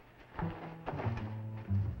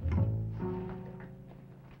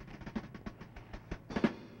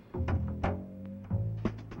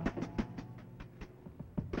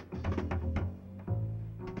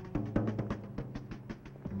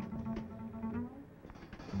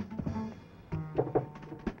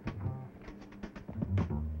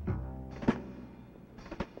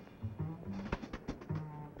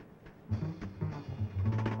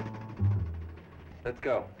 Let's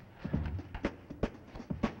go.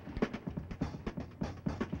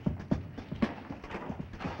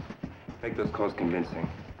 Make those calls convincing.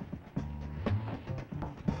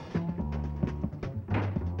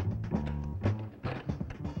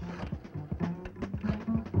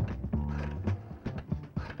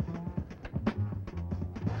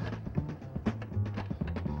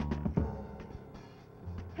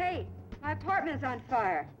 Hey, my apartment's on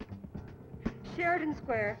fire. Sheridan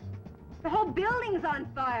Square. The whole building's on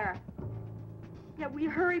fire. Yeah, will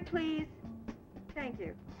you hurry, please? Thank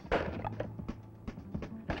you.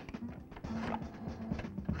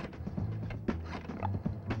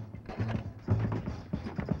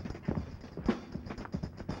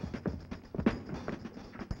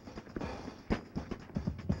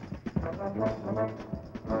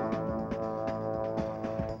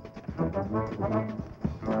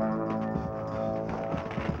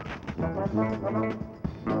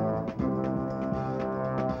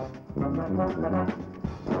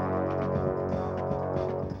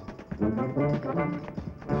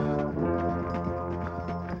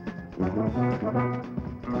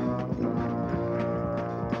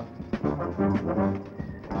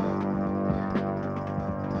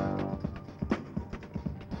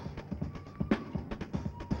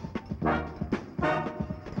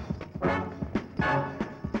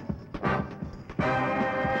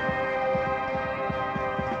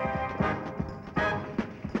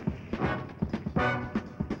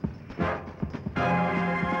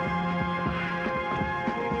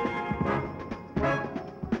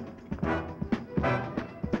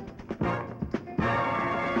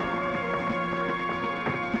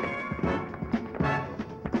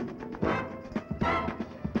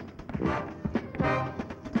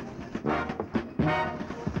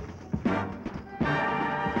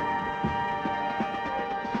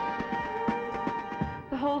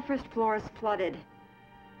 The whole first floor is flooded.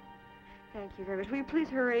 Thank you very much. Will you please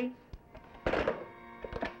hurry?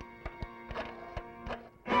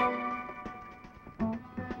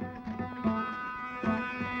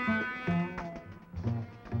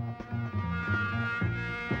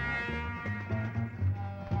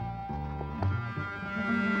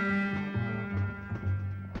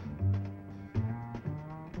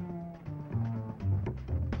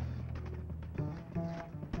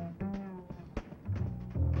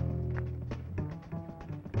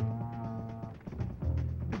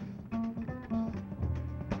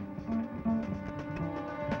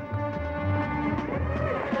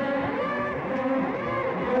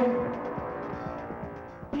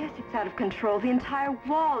 Out of control. The entire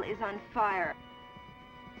wall is on fire.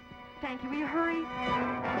 Thank you. Will you hurry?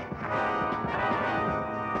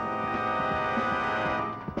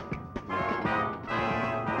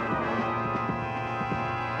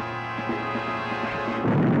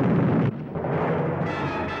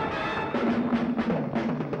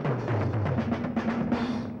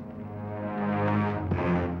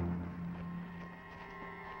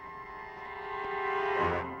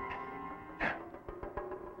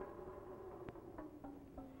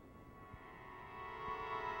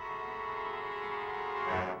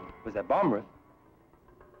 Where's that bomb, Ruth?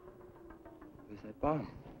 Where's that bomb?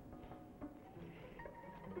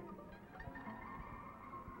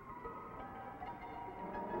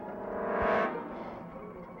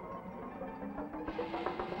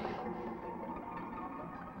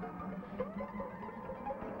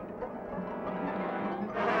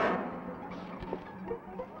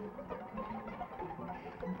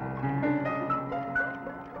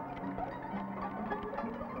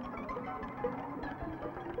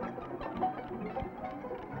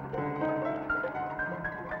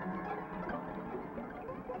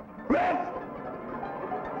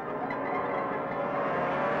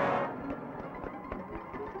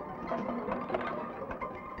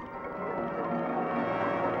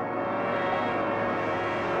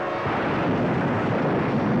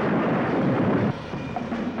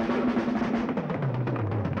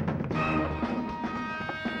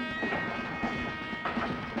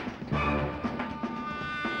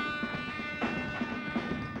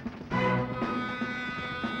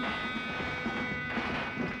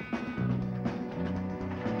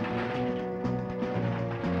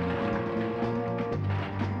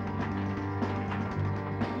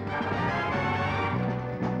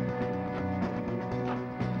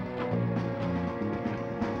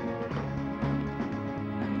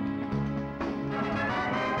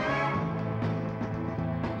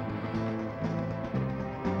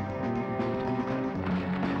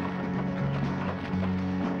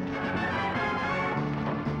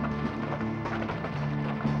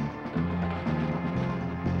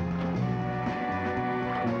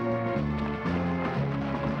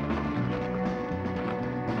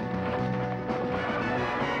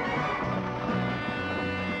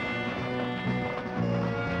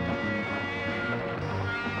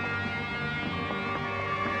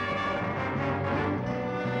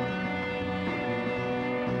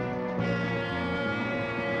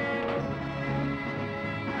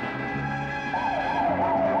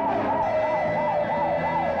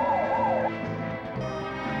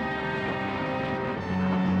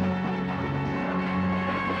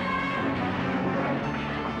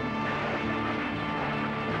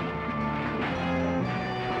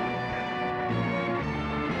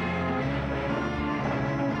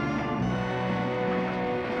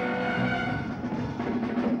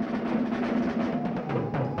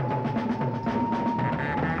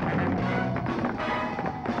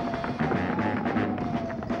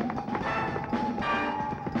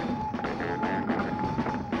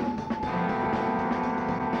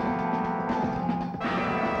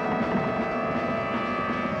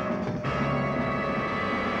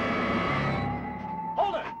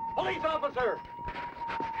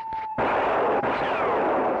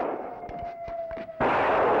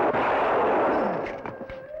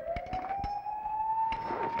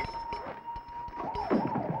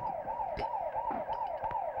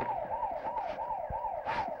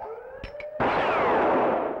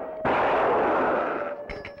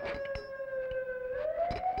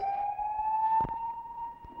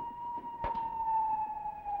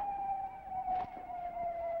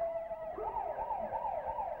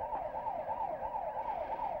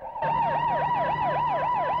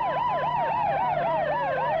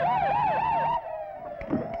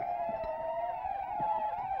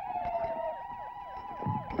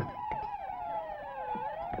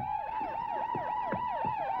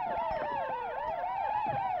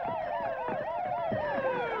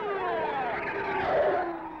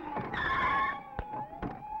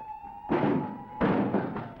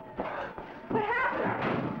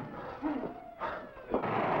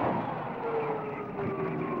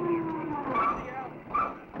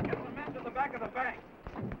 the bank.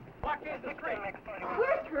 Blockade the street.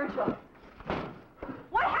 Where's Herschel?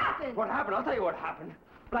 What happened? What happened? I'll tell you what happened.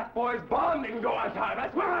 Black boy's bomb didn't go on time.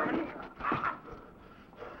 That's what happened.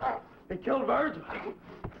 They killed Virgil.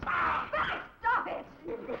 Stop it!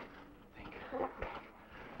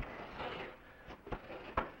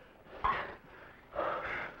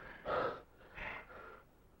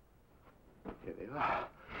 Here they are.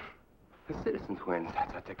 The Citizen Twins.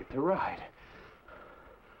 That's our ticket to ride.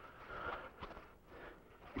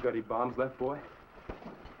 You got any bombs left, boy?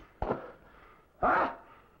 Huh? I'm asking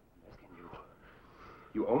you.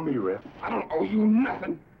 You owe me, Riff. I don't owe you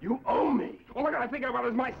nothing. You owe me. All I gotta think about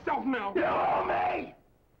is myself now. You owe me!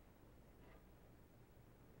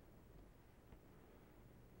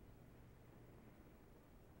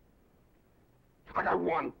 I got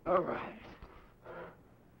one. All right.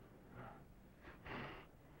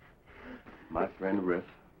 My friend Riff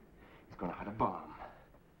is gonna hide a bomb.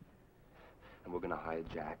 And we're gonna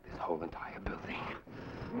hijack this whole entire building.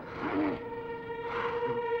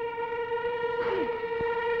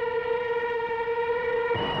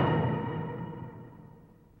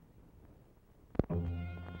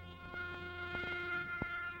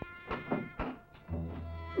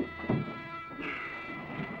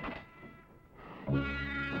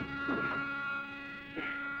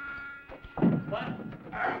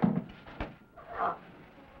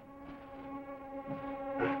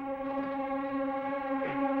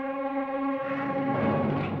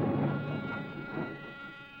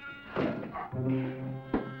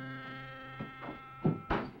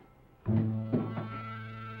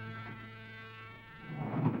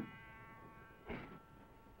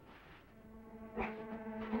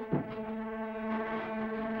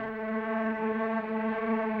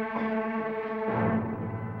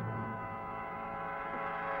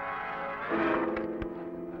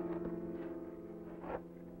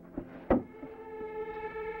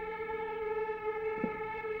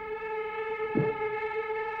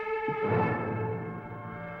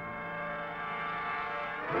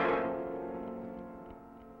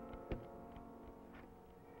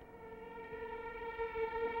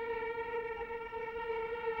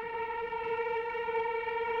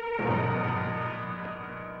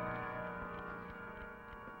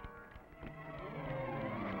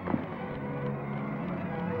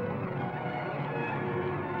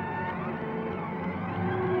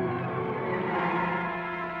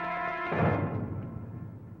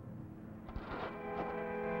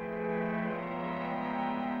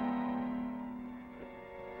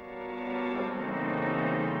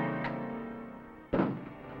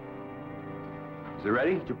 Is it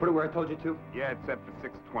ready? Did you put it where I told you to? Yeah, it's set for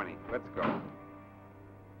 6:20. Let's go.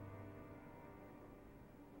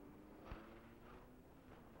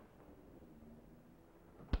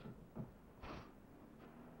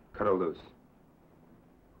 Cut her loose.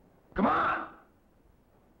 Come on!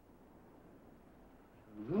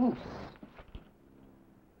 Loose.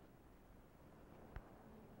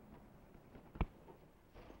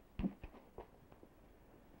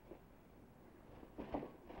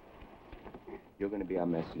 You're going to be our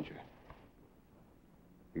messenger.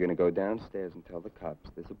 You're going to go downstairs and tell the cops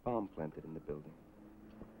there's a bomb planted in the building.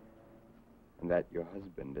 And that your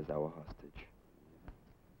husband is our hostage.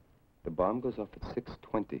 The bomb goes off at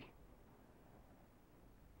 6:20.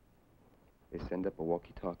 They send up a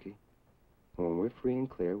walkie-talkie. And when we're free and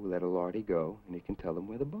clear, we'll let Alarty go, and he can tell them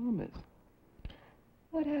where the bomb is.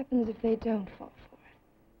 What happens if they don't fall for it?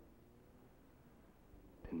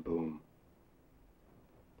 Then boom.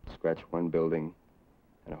 Scratch one building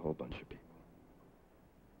and a whole bunch of people.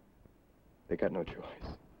 They got no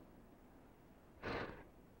choice.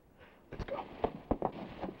 Let's go.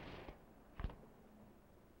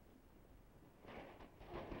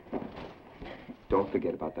 Don't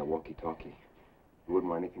forget about that walkie-talkie. You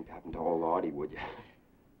wouldn't want anything to happen to old Artie, would you?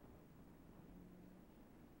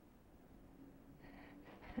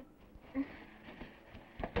 The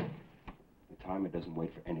timer doesn't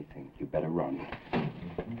wait for anything. You better run.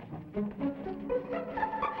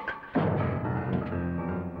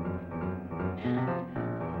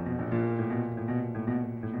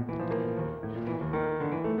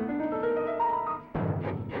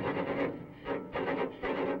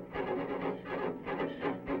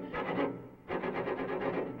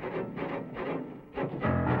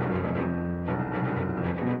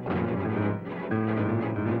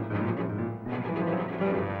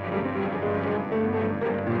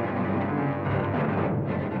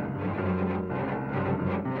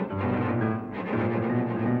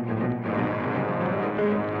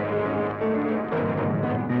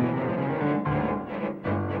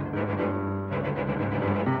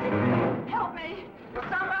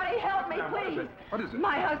 is it? What is it?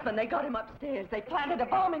 My husband, they got him upstairs. They planted a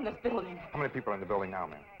bomb in this building. How many people are in the building now,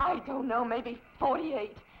 ma'am? I don't know, maybe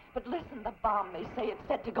 48. But listen, the bomb, they say it's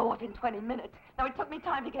set to go off in 20 minutes. Now, it took me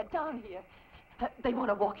time to get down here. They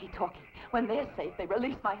want a walkie-talkie. When they're safe, they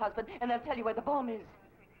release my husband, and they'll tell you where the bomb is.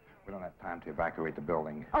 We don't have time to evacuate the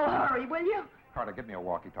building. Oh, hurry, will you? Carter, get me a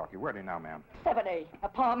walkie-talkie. Where are they now, ma'am? 7A.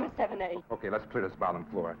 Apartment 7A. Okay, let's clear this bottom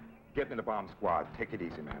floor. Get me the bomb squad. Take it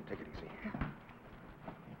easy, ma'am. Take it easy.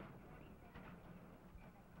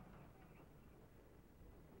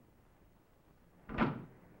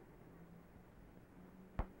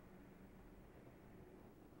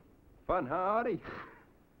 Fun, huh, Artie?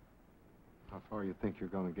 How far you think you're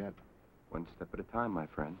going to get? One step at a time, my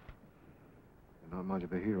friend. You're not much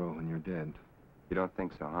of a hero when you're dead. You don't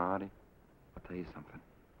think so, huh, Artie? I'll tell you something.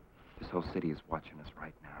 This whole city is watching us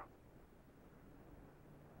right now.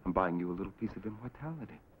 I'm buying you a little piece of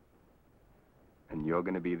immortality. And you're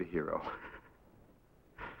gonna be the hero.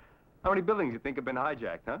 How many buildings you think have been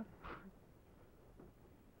hijacked, huh?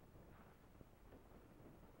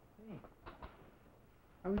 Hey.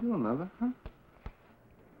 How we doing, lover, huh?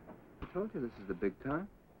 I told you this is the big time.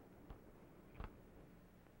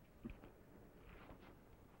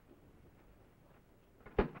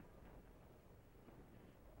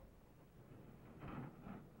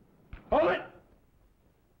 Hold it!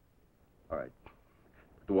 All right.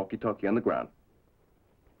 Put the walkie-talkie on the ground.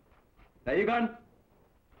 There you gun.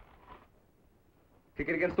 Kick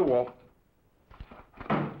it against the wall.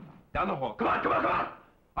 Down the hall. Come on, come on, come on!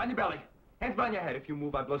 On your belly. Hands behind your head. If you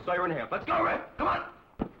move, I blow Sawyer in half. Let's go, Red! Come on!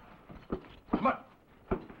 Come on!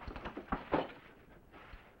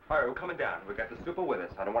 All right, we're coming down. We got the super with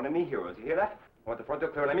us. I don't want any heroes. You hear that? I want the front door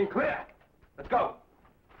clear, and I mean clear! Let's go!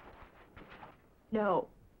 No.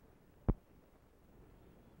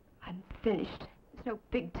 I'm finished. There's no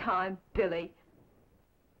big time, Billy.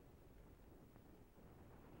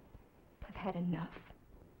 I've had enough.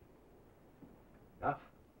 Enough?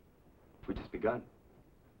 We just begun.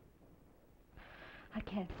 I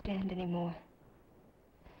can't stand anymore.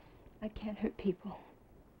 I can't hurt people.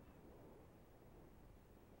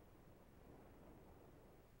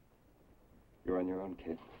 You're on your own,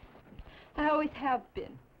 kid. I always have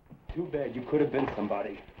been. Too bad. You could have been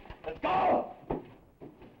somebody. Let's go!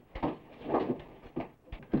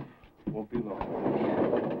 Won't be long.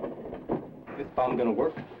 This bomb gonna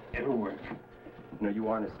work? It'll work. You know, you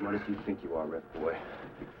aren't as smart as you think you are, Red Boy.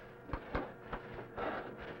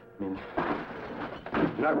 I mean,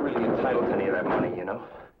 you're not really entitled to any of that money, you know?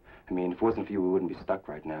 I mean, if it wasn't for you, we wouldn't be stuck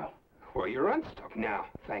right now. Well, you're unstuck now,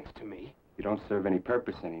 thanks to me. You don't serve any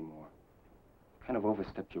purpose anymore. Kind of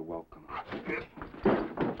overstepped your welcome.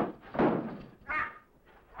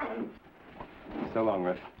 So long,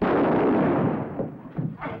 Riff.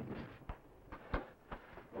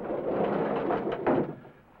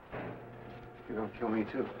 You're gonna kill me,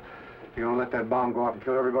 too. You're gonna let that bomb go off and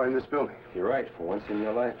kill everybody in this building. You're right, for once in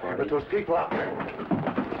your life, Artie. But those people out there...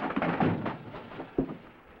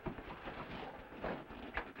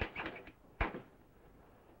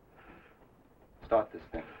 Start this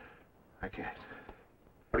thing. I can't.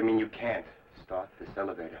 What do you mean you can't? Start this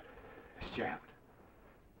elevator. It's jammed.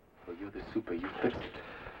 Well, you're the super. You fix it.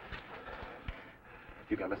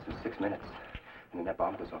 You got less than 6 minutes. And then that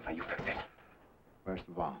bomb goes off. Now you fix it. Where's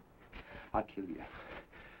the bomb? I'll kill you.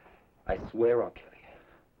 I swear I'll kill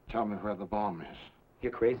you. Tell me where the bomb is.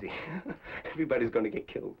 You're crazy. Everybody's going to get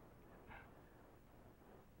killed.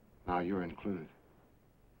 Now you're included.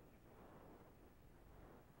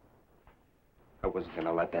 I wasn't going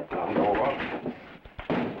to let that bomb go off.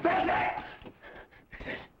 That's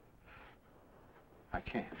it! I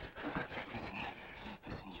can't.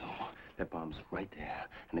 Listen, you. That bomb's right there,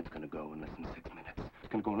 and it's going to go in less than 6 minutes.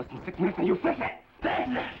 It's going to go in less than 6 minutes, and you fix it! Fix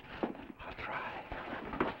it! I'll try.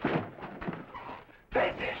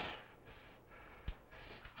 Fix it!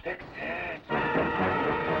 Fix it!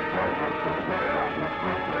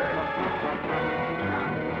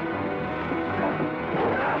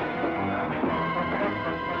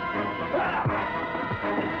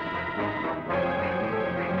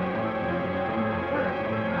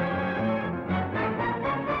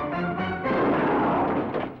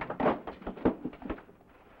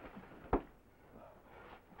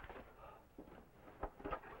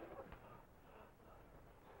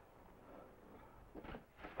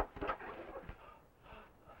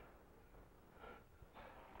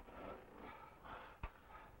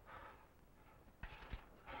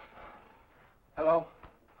 Hello?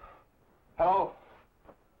 Hello?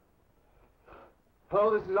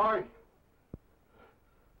 Hello, this is Artie.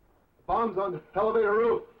 The bomb's on the elevator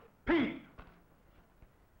roof. Pete!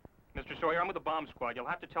 Mr. Sawyer. I'm with the bomb squad. You'll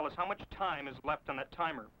have to tell us how much time is left on that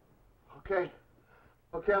timer. Okay.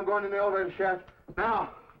 Okay, I'm going in the elevator shaft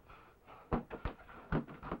now.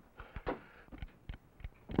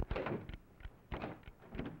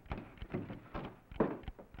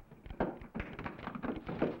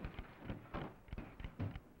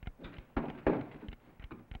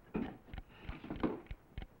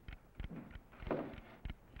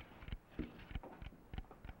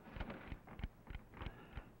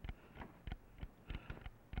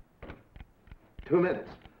 Two minutes.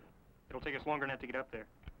 It'll take us longer than that to get up there.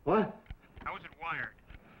 What? How is it wired?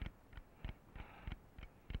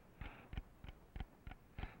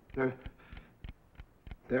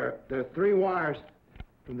 There are three wires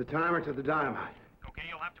from the timer to the dynamite. Okay,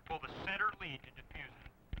 you'll have to pull the center lead to defuse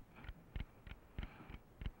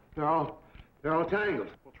it. They're all tangled.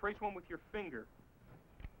 Well, trace one with your finger.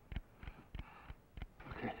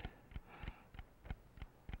 Okay.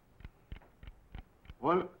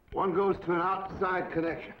 One goes to an outside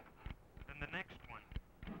connection. Then the next one.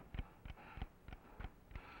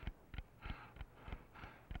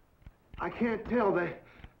 I can't tell.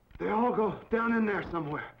 They all go down in there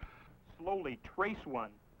somewhere. Slowly trace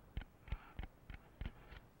one.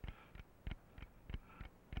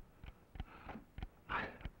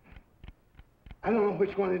 I don't know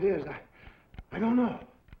which one it is. I don't know.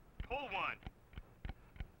 Pull one.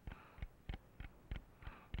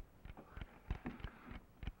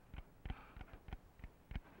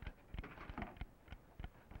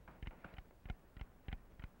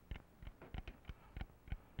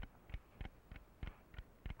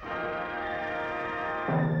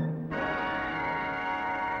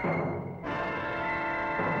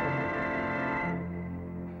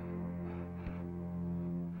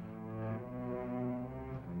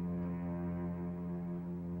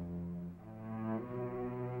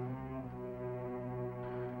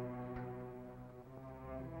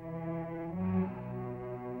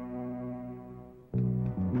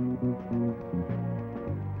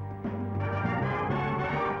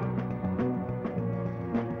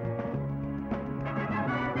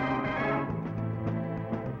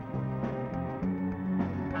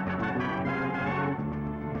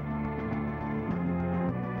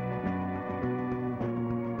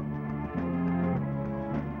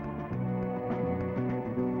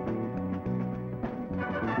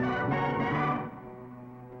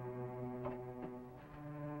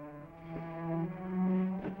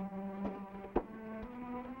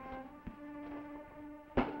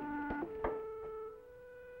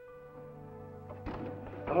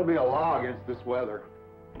 That'll be a law against this weather.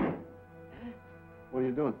 What are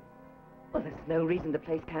you doing? Well, there's no reason the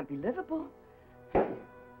place can't be livable.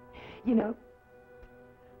 You know,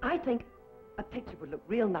 I think a picture would look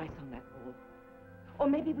real nice on that wall. Or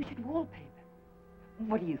maybe we should wallpaper.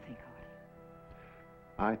 What do you think,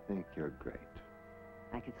 Artie? I think you're great.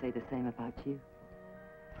 I could say the same about you.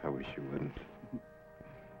 I wish you wouldn't. You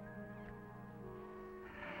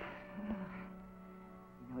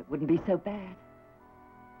know, it wouldn't be so bad.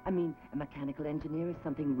 I mean, a mechanical engineer is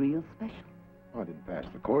something real special. Oh, I didn't pass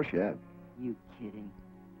the course yet. You kidding?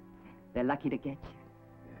 They're lucky to get you.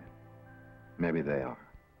 Yeah. Maybe they are.